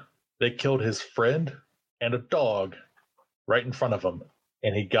of him. They killed his friend and a dog right in front of him,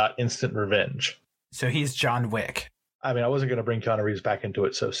 and he got instant revenge. So he's John Wick. I mean, I wasn't going to bring Keanu Reeves back into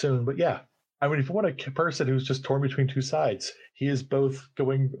it so soon, but yeah. I mean, if you want a person who's just torn between 2 sides, he is both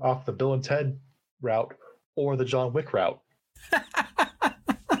going off the Bill and Ted route or the John Wick route.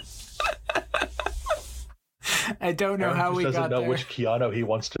 I don't know how we got there. Doesn't know which Keanu he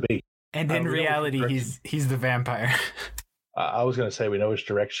wants to be. And in reality, he's the vampire. I was going to say, we know which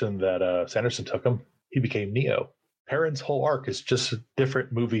direction that Sanderson took him. He became Neo. Perrin's whole arc is just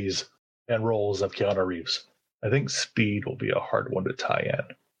different movies and roles of Keanu Reeves. I think Speed will be a hard one to tie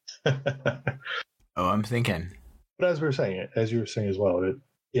in. Oh, I'm thinking. But as you were saying as well,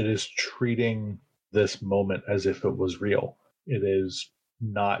 it is treating this moment as if it was real. It is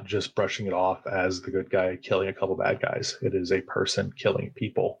not just brushing it off as the good guy killing a couple bad guys. It is a person killing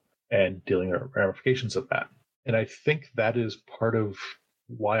people and dealing with ramifications of that. And I think that is part of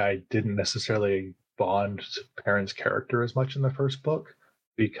why I didn't necessarily bond to Perrin's character as much in the first book,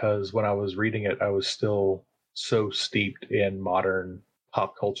 because when I was reading it, I was still so steeped in modern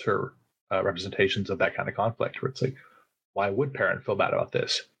pop culture representations of that kind of conflict, where it's like, why would Perrin feel bad about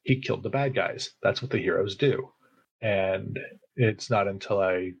this? He killed the bad guys. That's what the heroes do. And it's not until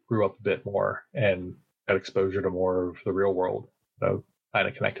I grew up a bit more and got exposure to more of the real world that I kind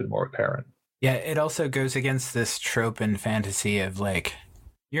of connected more with Perrin. Yeah, it also goes against this trope in fantasy of like,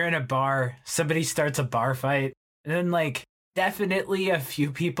 you're in a bar, somebody starts a bar fight, and then like definitely a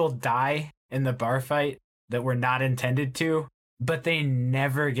few people die in the bar fight that were not intended to, but they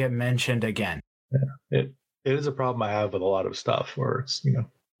never get mentioned again. Yeah, it is a problem I have with a lot of stuff where it's,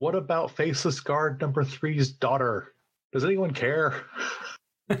 what about Faceless Guard number 3's daughter? Does anyone care?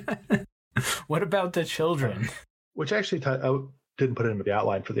 What about the children? Which actually, I didn't put it into the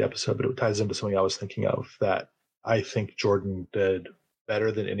outline for the episode, but it ties into something I was thinking of that I think Jordan did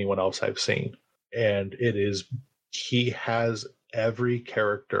better than anyone else I've seen. And it is, he has every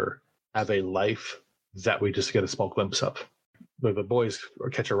character have a life that we just get a small glimpse of. The boys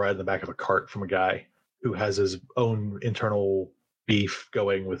catch a ride in the back of a cart from a guy who has his own internal beef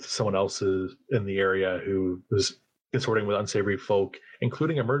going with someone else's in the area who was consorting with unsavory folk,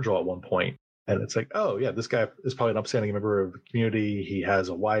 including a Murgel at one point. And it's like, oh yeah, this guy is probably an upstanding member of the community. He has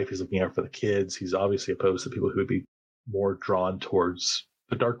a wife. He's looking out for the kids. He's obviously opposed to people who would be more drawn towards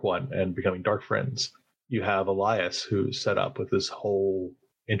the Dark One and becoming Dark Friends. You have Elias, who's set up with this whole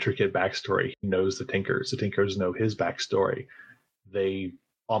intricate backstory. He knows the Tinkers. The Tinkers know his backstory. They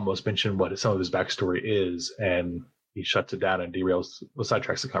almost mention what some of his backstory is, and he shuts it down and derails,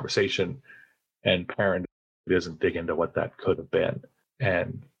 sidetracks the conversation. And Perrin doesn't dig into what that could have been.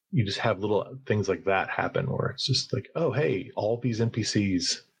 And you just have little things like that happen where it's just like, oh, hey, all these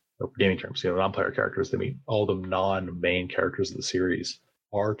NPCs, or gaming terms, non-player characters, they mean all the non-main characters of the series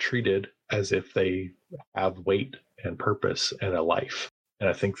are treated as if they have weight and purpose and a life. And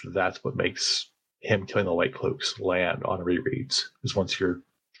I think that's what makes him killing the White Cloaks land on rereads, is once you're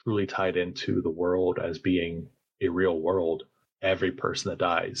truly tied into the world as being a real world, every person that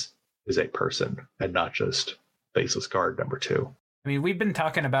dies is a person and not just Faceless Guard number 2. I mean, we've been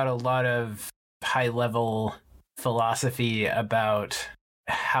talking about a lot of high-level philosophy about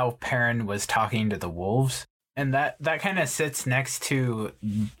how Perrin was talking to the wolves, and that kind of sits next to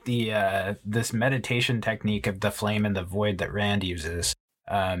the this meditation technique of the flame and the void that Rand uses.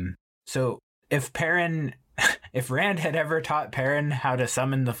 So if Rand had ever taught Perrin how to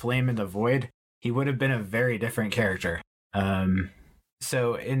summon the flame and the void, he would have been a very different character.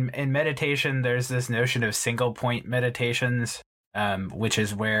 So in meditation, there's this notion of single point meditations, which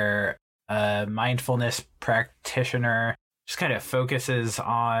is where a mindfulness practitioner just kind of focuses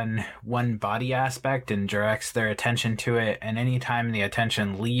on one body aspect and directs their attention to it. And anytime the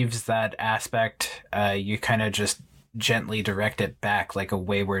attention leaves that aspect, you kind of just gently direct it back like a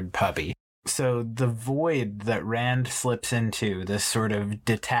wayward puppy. So the void that Rand slips into, this sort of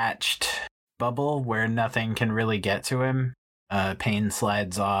detached bubble where nothing can really get to him, pain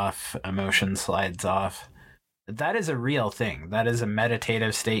slides off, emotion slides off. that is a real thing. That is a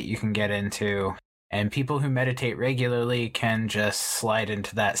meditative state you can get into. And people who meditate regularly can just slide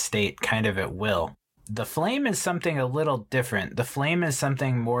into that state kind of at will. The flame is something a little different. The flame is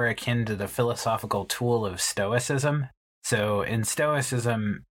something more akin to the philosophical tool of Stoicism. So in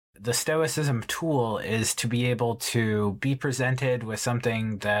Stoicism, the Stoicism tool is to be able to be presented with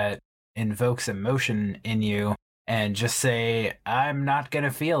something that invokes emotion in you and just say, I'm not going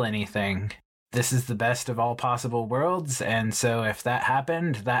to feel anything. This is the best of all possible worlds, and so if that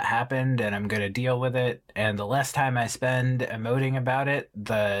happened, and I'm going to deal with it, and the less time I spend emoting about it,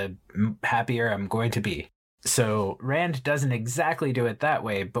 the happier I'm going to be. So Rand doesn't exactly do it that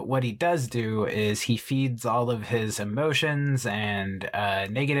way, but what he does do is he feeds all of his emotions and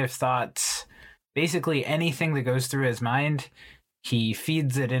negative thoughts, basically anything that goes through his mind, he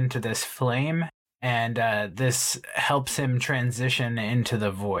feeds it into this flame, and this helps him transition into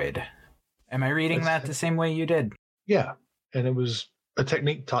the void. Am I reading that the same way you did? Yeah. And it was a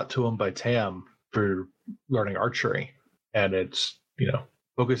technique taught to him by Tam for learning archery. And it's,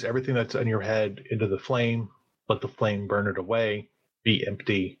 focus everything that's in your head into the flame, let the flame burn it away, be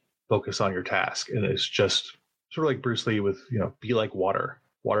empty, focus on your task. And it's just sort of like Bruce Lee with, be like water.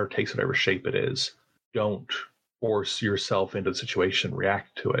 Water takes whatever shape it is. Don't force yourself into the situation,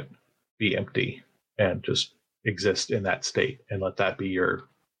 react to it, be empty, and just exist in that state and let that be your,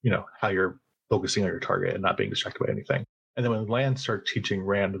 how you're focusing on your target and not being distracted by anything. And then when Lan started teaching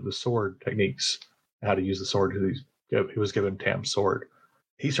Rand the sword techniques, how to use the sword, he was given Tam's sword,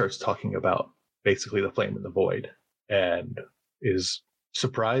 he starts talking about basically the flame in the void and is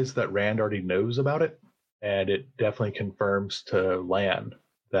surprised that Rand already knows about it. And it definitely confirms to Lan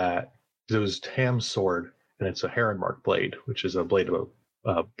that it was Tam's sword and it's a heron mark blade, which is a blade of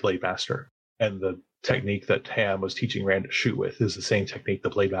a blade master. And the technique that Tam was teaching Rand to shoot with is the same technique the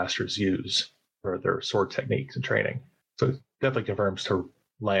blade masters use for their sword techniques and training. So it definitely confirms to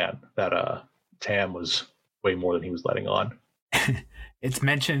Lan that Tam was way more than he was letting on. It's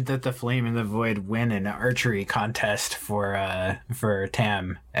mentioned that the Flame in the Void win an archery contest for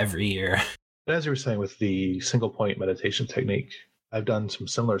Tam every year. But as you were saying with the single point meditation technique, I've done some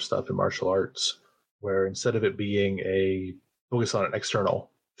similar stuff in martial arts where instead of it being a focus on an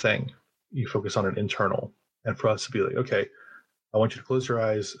external thing, you focus on an internal. And for us to be like, okay, I want you to close your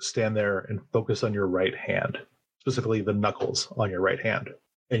eyes, stand there, and focus on your right hand, specifically the knuckles on your right hand.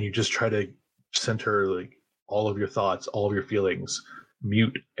 And you just try to center like all of your thoughts, all of your feelings,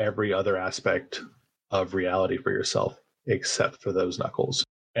 mute every other aspect of reality for yourself except for those knuckles.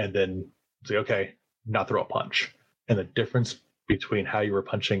 And then say, okay, not throw a punch. And the difference between how you were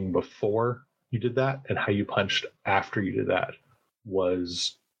punching before you did that and how you punched after you did that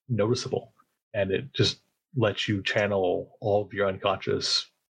was noticeable. And it just lets you channel all of your unconscious.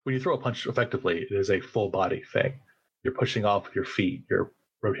 When you throw a punch effectively, it is a full body thing. You're pushing off with your feet, you're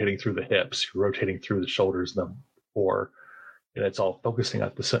rotating through the hips, you're rotating through the shoulders and the core, and it's all focusing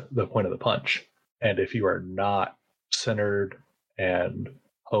at the point of the punch. And if you are not centered and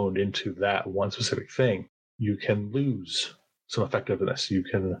honed into that one specific thing, you can lose some effectiveness. You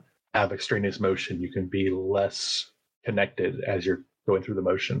can have extraneous motion. You can be less connected as you're going through the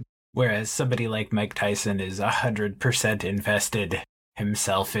motion. Whereas somebody like Mike Tyson is 100% invested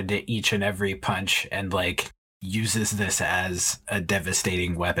himself into each and every punch and uses this as a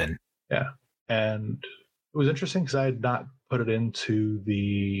devastating weapon. Yeah. And it was interesting because I had not put it into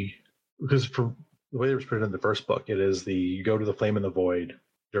because for the way it was put in the first book, it is you go to the Flame in the Void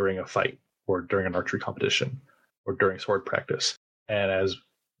during a fight or during an archery competition or during sword practice. And as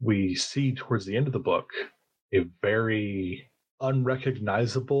we see towards the end of the book, a very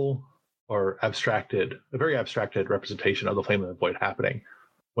unrecognizable or a very abstracted representation of the Flame in the Void happening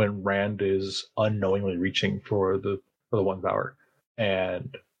when Rand is unknowingly reaching for the one power.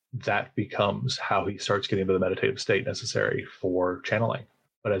 And that becomes how he starts getting into the meditative state necessary for channeling.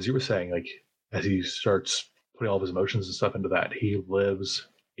 But as you were saying, as he starts putting all of his emotions and stuff into that, he lives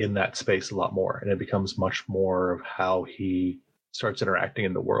in that space a lot more. And it becomes much more of how he starts interacting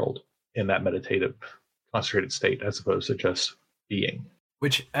in the world in that meditative, concentrated state, as opposed to just being.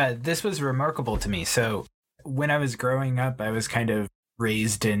 Which this was remarkable to me. So when I was growing up, I was kind of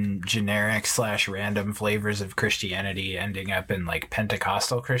raised in generic / random flavors of Christianity, ending up in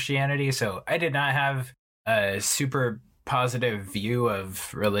Pentecostal Christianity. So I did not have a super positive view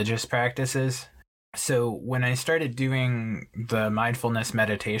of religious practices. So when I started doing the mindfulness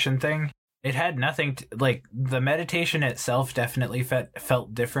meditation thing, it had nothing to, the meditation itself definitely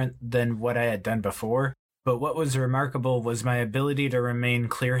felt different than what I had done before. But what was remarkable was my ability to remain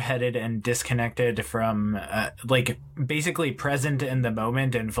clear-headed and disconnected from, basically present in the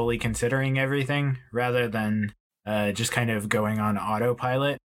moment and fully considering everything, rather than just kind of going on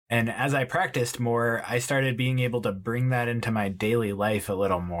autopilot. And as I practiced more, I started being able to bring that into my daily life a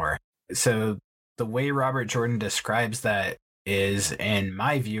little more. So the way Robert Jordan describes that is, in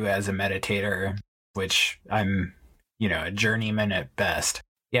my view as a meditator, which I'm, a journeyman at best.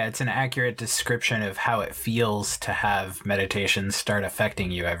 Yeah, it's an accurate description of how it feels to have meditation start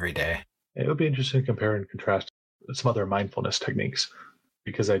affecting you every day. It would be interesting to compare and contrast some other mindfulness techniques,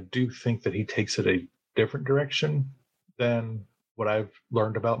 because I do think that he takes it a different direction than what I've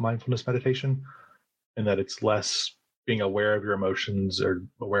learned about mindfulness meditation, in that it's less being aware of your emotions or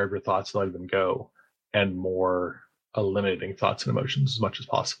aware of your thoughts, letting them go, and more eliminating thoughts and emotions as much as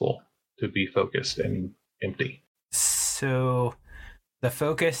possible to be focused and empty. So the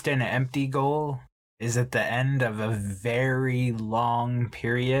focused and empty goal is at the end of a very long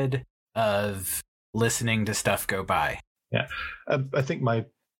period of listening to stuff go by. Yeah. I think my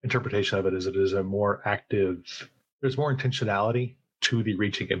interpretation of it is a more active, there's more intentionality to the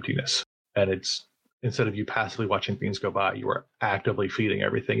reaching emptiness. And it's, instead of you passively watching things go by, you are actively feeding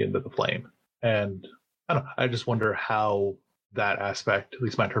everything into the flame. And I don't know, I just wonder how that aspect, at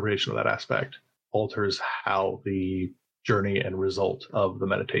least my interpretation of that aspect, alters how the journey and result of the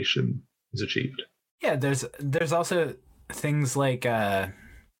meditation is achieved. Yeah, there's also things like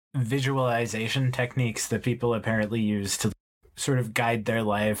visualization techniques that people apparently use to sort of guide their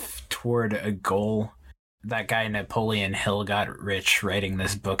life toward a goal. That guy Napoleon Hill got rich writing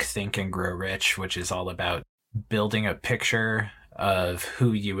this book, Think and Grow Rich, which is all about building a picture of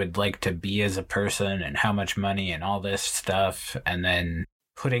who you would like to be as a person and how much money and all this stuff, and then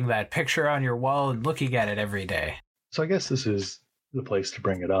putting that picture on your wall and looking at it every day. So I guess this is the place to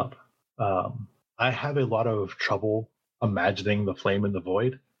bring it up. I have a lot of trouble imagining the flame in the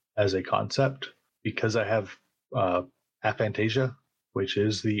void as a concept, because I have aphantasia, which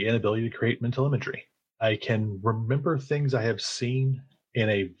is the inability to create mental imagery. I can remember things I have seen in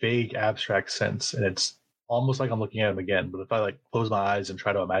a vague, abstract sense, and it's almost like I'm looking at them again. But if I close my eyes and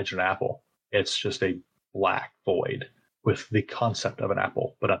try to imagine an apple, it's just a black void with the concept of an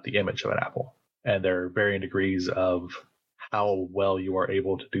apple, but not the image of an apple. And there are varying degrees of how well you are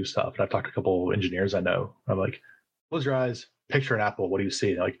able to do stuff. And I've talked to a couple of engineers I know. I'm like, close your eyes, picture an apple. What do you see?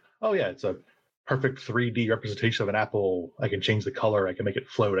 And they're like, oh yeah, it's a perfect 3D representation of an apple. I can change the color. I can make it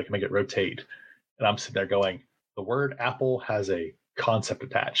float. I can make it rotate. And I'm sitting there going, the word apple has a concept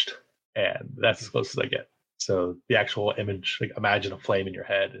attached, and that's as close as I get. So the actual image, imagine a flame in your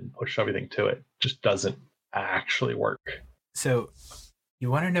head and push everything to it, just doesn't actually work. So you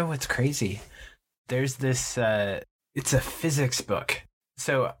want to know what's crazy? There's this, it's a physics book.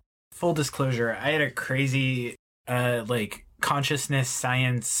 So full disclosure, I had a crazy, consciousness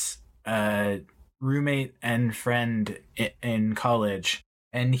science roommate and friend in college.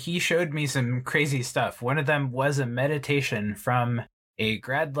 And he showed me some crazy stuff. One of them was a meditation from a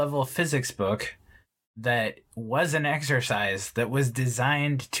grad level physics book that was an exercise that was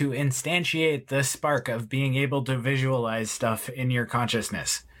designed to instantiate the spark of being able to visualize stuff in your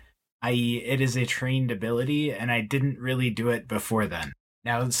consciousness. I.e., it is a trained ability, and I didn't really do it before then.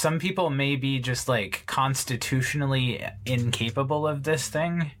 Now, some people may be just constitutionally incapable of this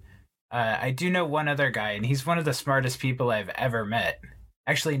thing. I do know one other guy, and he's one of the smartest people I've ever met.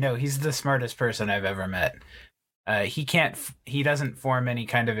 Actually, no, he's the smartest person I've ever met. He doesn't form any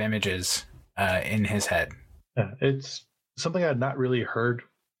kind of images in his head. Yeah, it's something I'd not really heard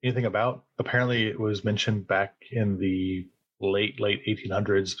anything about. Apparently, it was mentioned back in the late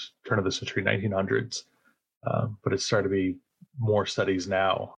 1800s, turn of the century, 1900s. But it's started to be more studies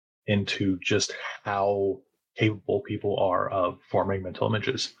now into just how capable people are of forming mental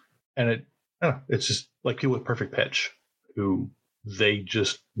images. And it's just like people with perfect pitch who they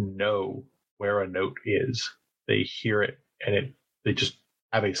just know where a note is. They hear it and they just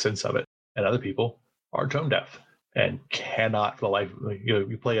have a sense of it. And other people are tone deaf and cannot for the life,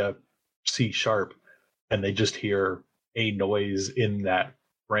 you play a C sharp and they just hear a noise in that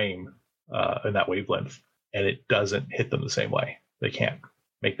frame, in that wavelength, and it doesn't hit them the same way. They can't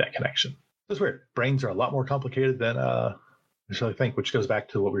make that connection. It's weird. Brains are a lot more complicated than I really think, which goes back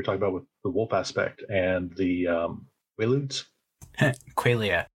to what we were talking about with the wolf aspect and the Quaaludes. Qualia.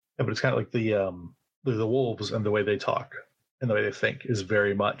 Yeah, but it's kind of like the wolves, and the way they talk and the way they think is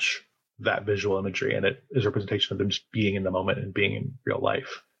very much that visual imagery, and it is a representation of them just being in the moment and being in real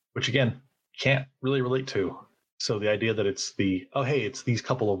life, which again can't really relate to. So the idea that it's it's these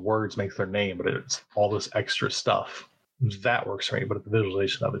couple of words makes their name, but it's all this extra stuff, that works for me, but the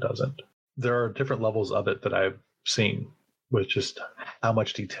visualization of it doesn't. there are different levels of it that I've seen with just how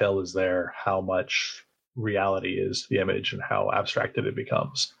much detail is there, how much reality is the image, and how abstracted it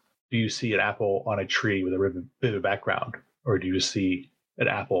becomes. Do you see an apple on a tree with a vivid background, or do you see an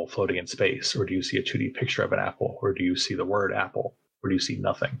apple floating in space, or do you see a 2D picture of an apple, or do you see the word apple, or do you see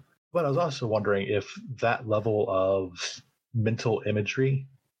nothing? But I was also wondering if that level of mental imagery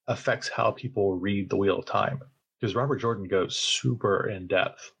affects how people read The Wheel of Time. Because Robert Jordan goes super in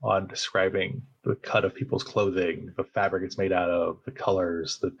depth on describing the cut of people's clothing, the fabric it's made out of, the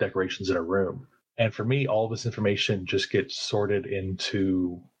colors, the decorations in a room. And for me, all this information just gets sorted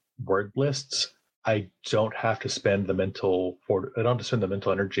into word lists. I don't have to spend the mental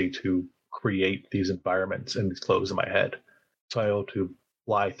energy to create these environments and these clothes in my head. So I'm able to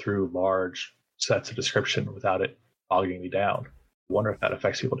fly through large sets of description without it bogging me down. I wonder if that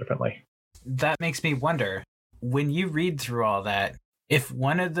affects people differently. That makes me wonder, when you read through all that, if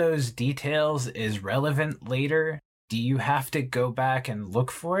one of those details is relevant later, do you have to go back and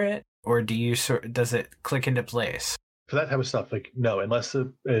look for it, or does it click into place? For that type of stuff, like, no, unless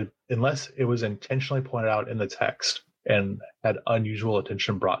it was intentionally pointed out in the text and had unusual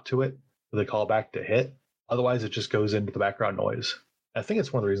attention brought to it, for the callback to hit. Otherwise, it just goes into the background noise. I think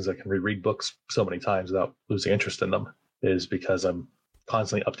it's one of the reasons I can reread books so many times without losing interest in them, is because I'm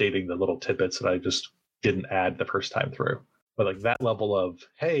constantly updating the little tidbits that I just didn't add the first time through. But like that level of,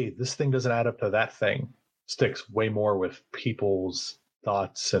 hey, this thing doesn't add up to that thing, sticks way more with people's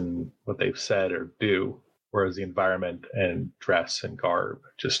thoughts and what they've said or do, whereas the environment and dress and garb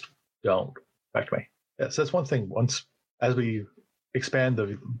just don't affect me. Yes, that's one thing. Once, as we expand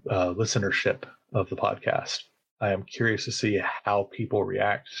the listenership of the podcast, I am curious to see how people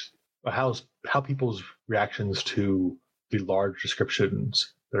react, how people's reactions to the large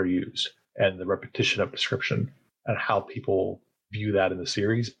descriptions that are used and the repetition of description, and how people view that in the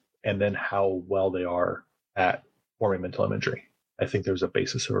series, and then how well they are at forming mental imagery. I think there's a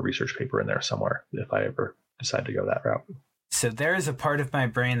basis of a research paper in there somewhere if I ever decide to go that route. So there is a part of my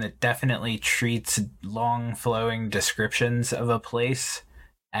brain that definitely treats long flowing descriptions of a place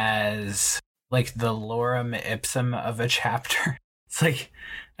as like the lorem ipsum of a chapter. It's like,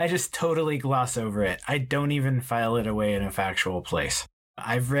 I just totally gloss over it. I don't even file it away in a factual place.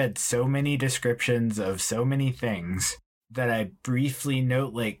 I've read so many descriptions of so many things that I briefly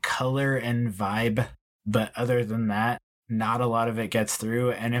note like color and vibe, but other than that, not a lot of it gets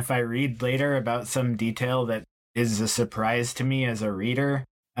through. And if I read later about some detail that is a surprise to me as a reader,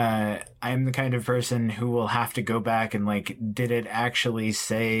 I'm the kind of person who will have to go back and like, did it actually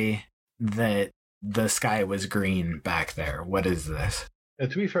say that the sky was green back there? What is this?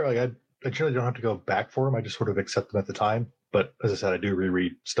 And to be fair, like I generally don't have to go back for them. I just sort of accept them at the time. But as I said, I do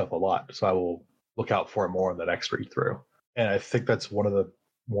reread stuff a lot, so I will look out for it more in the next read through. And I think that's one of the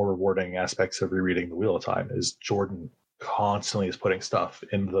more rewarding aspects of rereading The Wheel of Time is Jordan constantly is putting stuff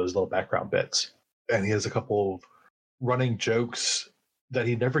into those little background bits. And he has a couple of running jokes that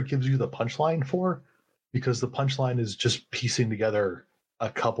he never gives you the punchline for, because the punchline is just piecing together a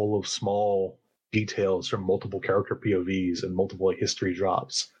couple of small details from multiple character POVs and multiple history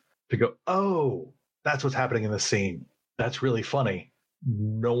drops to go, oh, that's what's happening in this scene. That's really funny.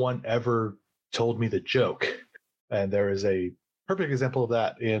 No one ever told me the joke. And there is a perfect example of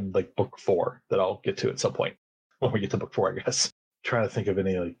that in like book 4 that I'll get to at some point when we get to book 4, I guess. Trying to think of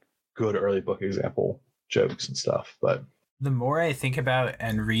any like good early book example jokes and stuff. But the more I think about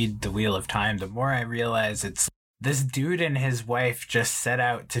and read The Wheel of Time, the more I realize it's this dude and his wife just set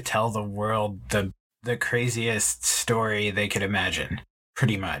out to tell the world the craziest story they could imagine,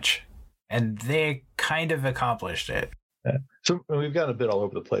 pretty much. And they kind of accomplished it. Yeah. So we've gotten a bit all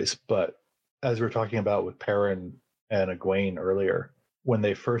over the place, but as we were talking about with Perrin and Egwene earlier, when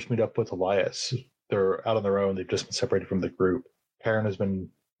they first meet up with Elias, they're out on their own. They've just been separated from the group. Perrin has been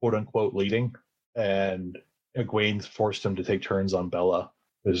quote unquote leading, and Egwene's forced him to take turns on Bella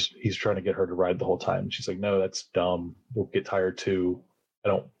because he's trying to get her to ride the whole time. She's like, no, that's dumb. We'll get tired too.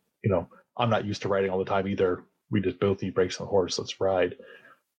 I'm not used to riding all the time either. We just both need breaks on the horse. Let's ride.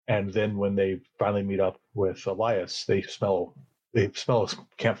 And then when they finally meet up with Elias, they smell a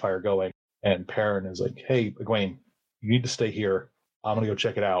campfire going. And Perrin is like, hey, Egwene, you need to stay here. I'm going to go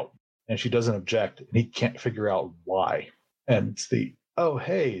check it out. And she doesn't object. And he can't figure out why. And it's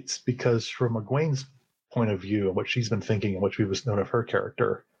it's because from Egwene's point of view and what she's been thinking and what we've known of her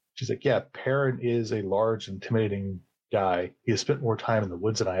character, she's like, yeah, Perrin is a large, intimidating guy. He has spent more time in the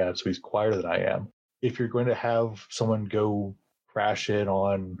woods than I have, so he's quieter than I am. If you're going to have someone go crash in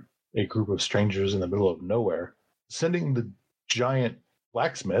on a group of strangers in the middle of nowhere, sending the giant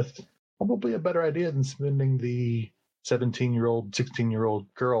blacksmith probably a better idea than sending the 17-year-old,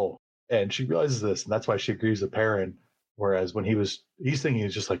 16-year-old girl. And she realizes this, and that's why she agrees with Perrin. Whereas when he's thinking,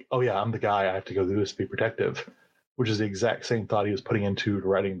 he's just like, oh yeah, I'm the guy, I have to go do this to be protective, which is the exact same thought he was putting into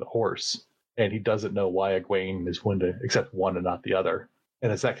riding the horse. And he doesn't know why Egwene is willing to accept one and not the other.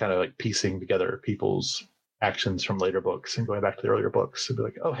 And it's that kind of like piecing together people's actions from later books and going back to the earlier books and be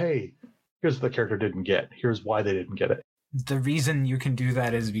like, oh, hey, here's what the character didn't get. Here's why they didn't get it. The reason you can do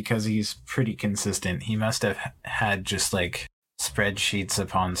that is because he's pretty consistent. He must have had just like spreadsheets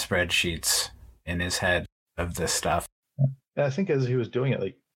upon spreadsheets in his head of this stuff. And I think as he was doing it,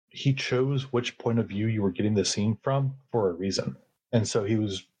 like he chose which point of view you were getting the scene from for a reason. And so he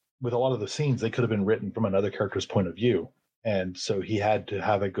was, with a lot of the scenes, they could have been written from another character's point of view. And so he had to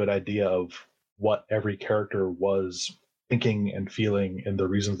have a good idea of what every character was thinking and feeling and the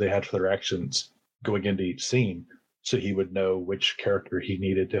reasons they had for their actions going into each scene. So he would know which character he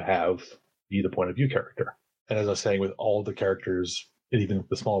needed to have be the point of view character. And as I was saying, with all the characters, and even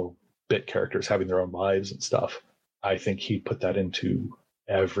the small bit characters having their own lives and stuff, I think he put that into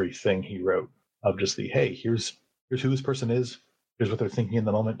everything he wrote of just the, hey, here's who this person is. Here's what they're thinking in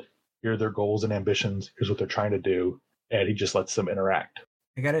the moment. Here are their goals and ambitions. Here's what they're trying to do. And he just lets them interact.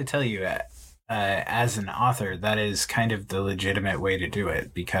 I got to tell you, as an author, that is kind of the legitimate way to do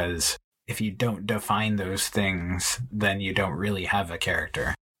it, because if you don't define those things, then you don't really have a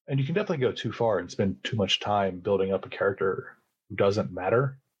character. And you can definitely go too far and spend too much time building up a character who doesn't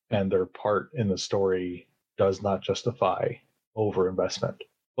matter, and their part in the story does not justify overinvestment.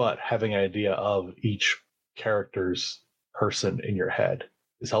 But having an idea of each character's person in your head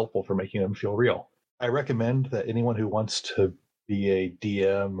is helpful for making them feel real. I recommend that anyone who wants to be a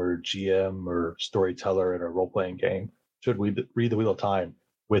DM or GM or storyteller in a role-playing game should read the Wheel of Time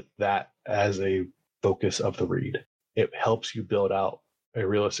with that as a focus of the read. It helps you build out a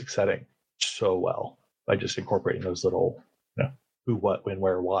realistic setting so well by just incorporating those little, who, what, when,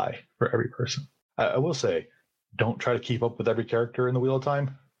 where, why for every person. I will say, don't try to keep up with every character in the Wheel of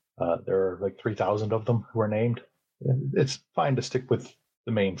Time. There are like 3,000 of them who are named. It's fine to stick with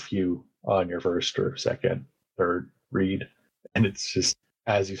the main few on your first or second, third read. And it's just,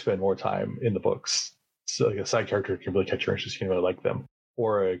 as you spend more time in the books, so like a side character can really catch your interest, you can really like them.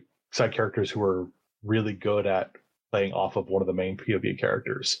 Or side characters who are really good at playing off of one of the main POV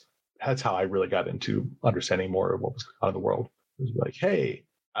characters. That's how I really got into understanding more of what was going on in the world. It was like, hey,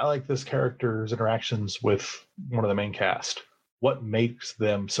 I like this character's interactions with one of the main cast. What makes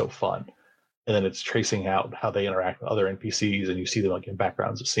them so fun? And then it's tracing out how they interact with other NPCs, and you see them like in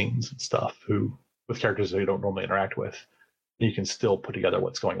backgrounds of scenes and stuff with characters that you don't normally interact with. And you can still put together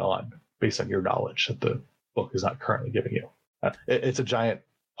what's going on based on your knowledge that the book is not currently giving you. It's a giant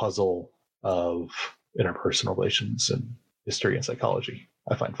puzzle of interpersonal relations and history and psychology.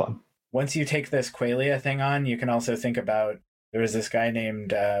 I find fun. Once you take this Qualia thing on, you can also think about, there was this guy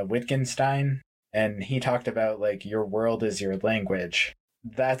named Wittgenstein, and he talked about like your world is your language.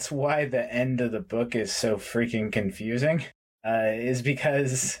 That's why the end of the book is so freaking confusing, is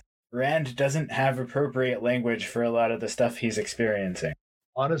because Rand doesn't have appropriate language for a lot of the stuff he's experiencing.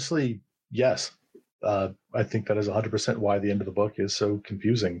 Honestly, yes. I think that is 100% why the end of the book is so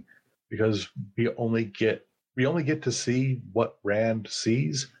confusing, because we only get to see what Rand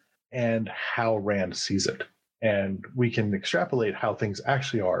sees and how Rand sees it. And we can extrapolate how things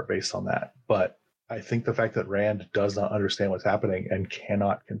actually are based on that. But I think the fact that Rand does not understand what's happening and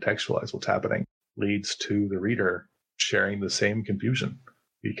cannot contextualize what's happening leads to the reader sharing the same confusion,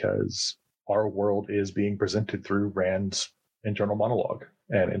 because our world is being presented through Rand's internal monologue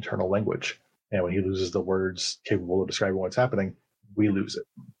and internal language. And when he loses the words capable of describing what's happening, we lose it.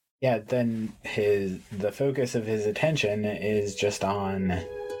 Yeah, then the focus of his attention is just on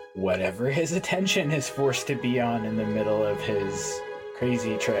whatever his attention is forced to be on in the middle of his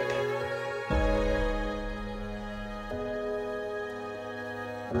crazy trip.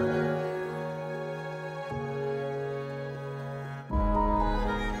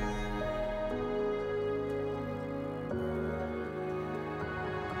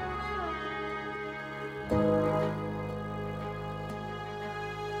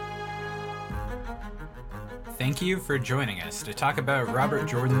 Thank you for joining us to talk about Robert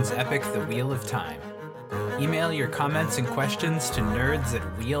Jordan's epic, The Wheel of Time. Email your comments and questions to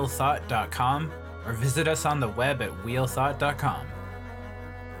nerds@wheelthought.com or visit us on the web at wheelthought.com.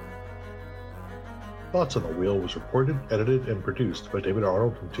 Thoughts on the Wheel was reported, edited, and produced by David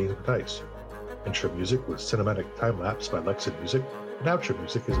Arnold and James Mattice. Intro music was Cinematic Time Lapse by Lexid Music, and outro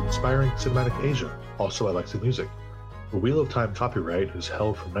music is Inspiring Cinematic Asia, also by Lexid Music. The Wheel of Time copyright is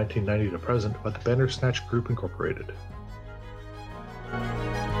held from 1990 to present by the Bandersnatch Group Incorporated.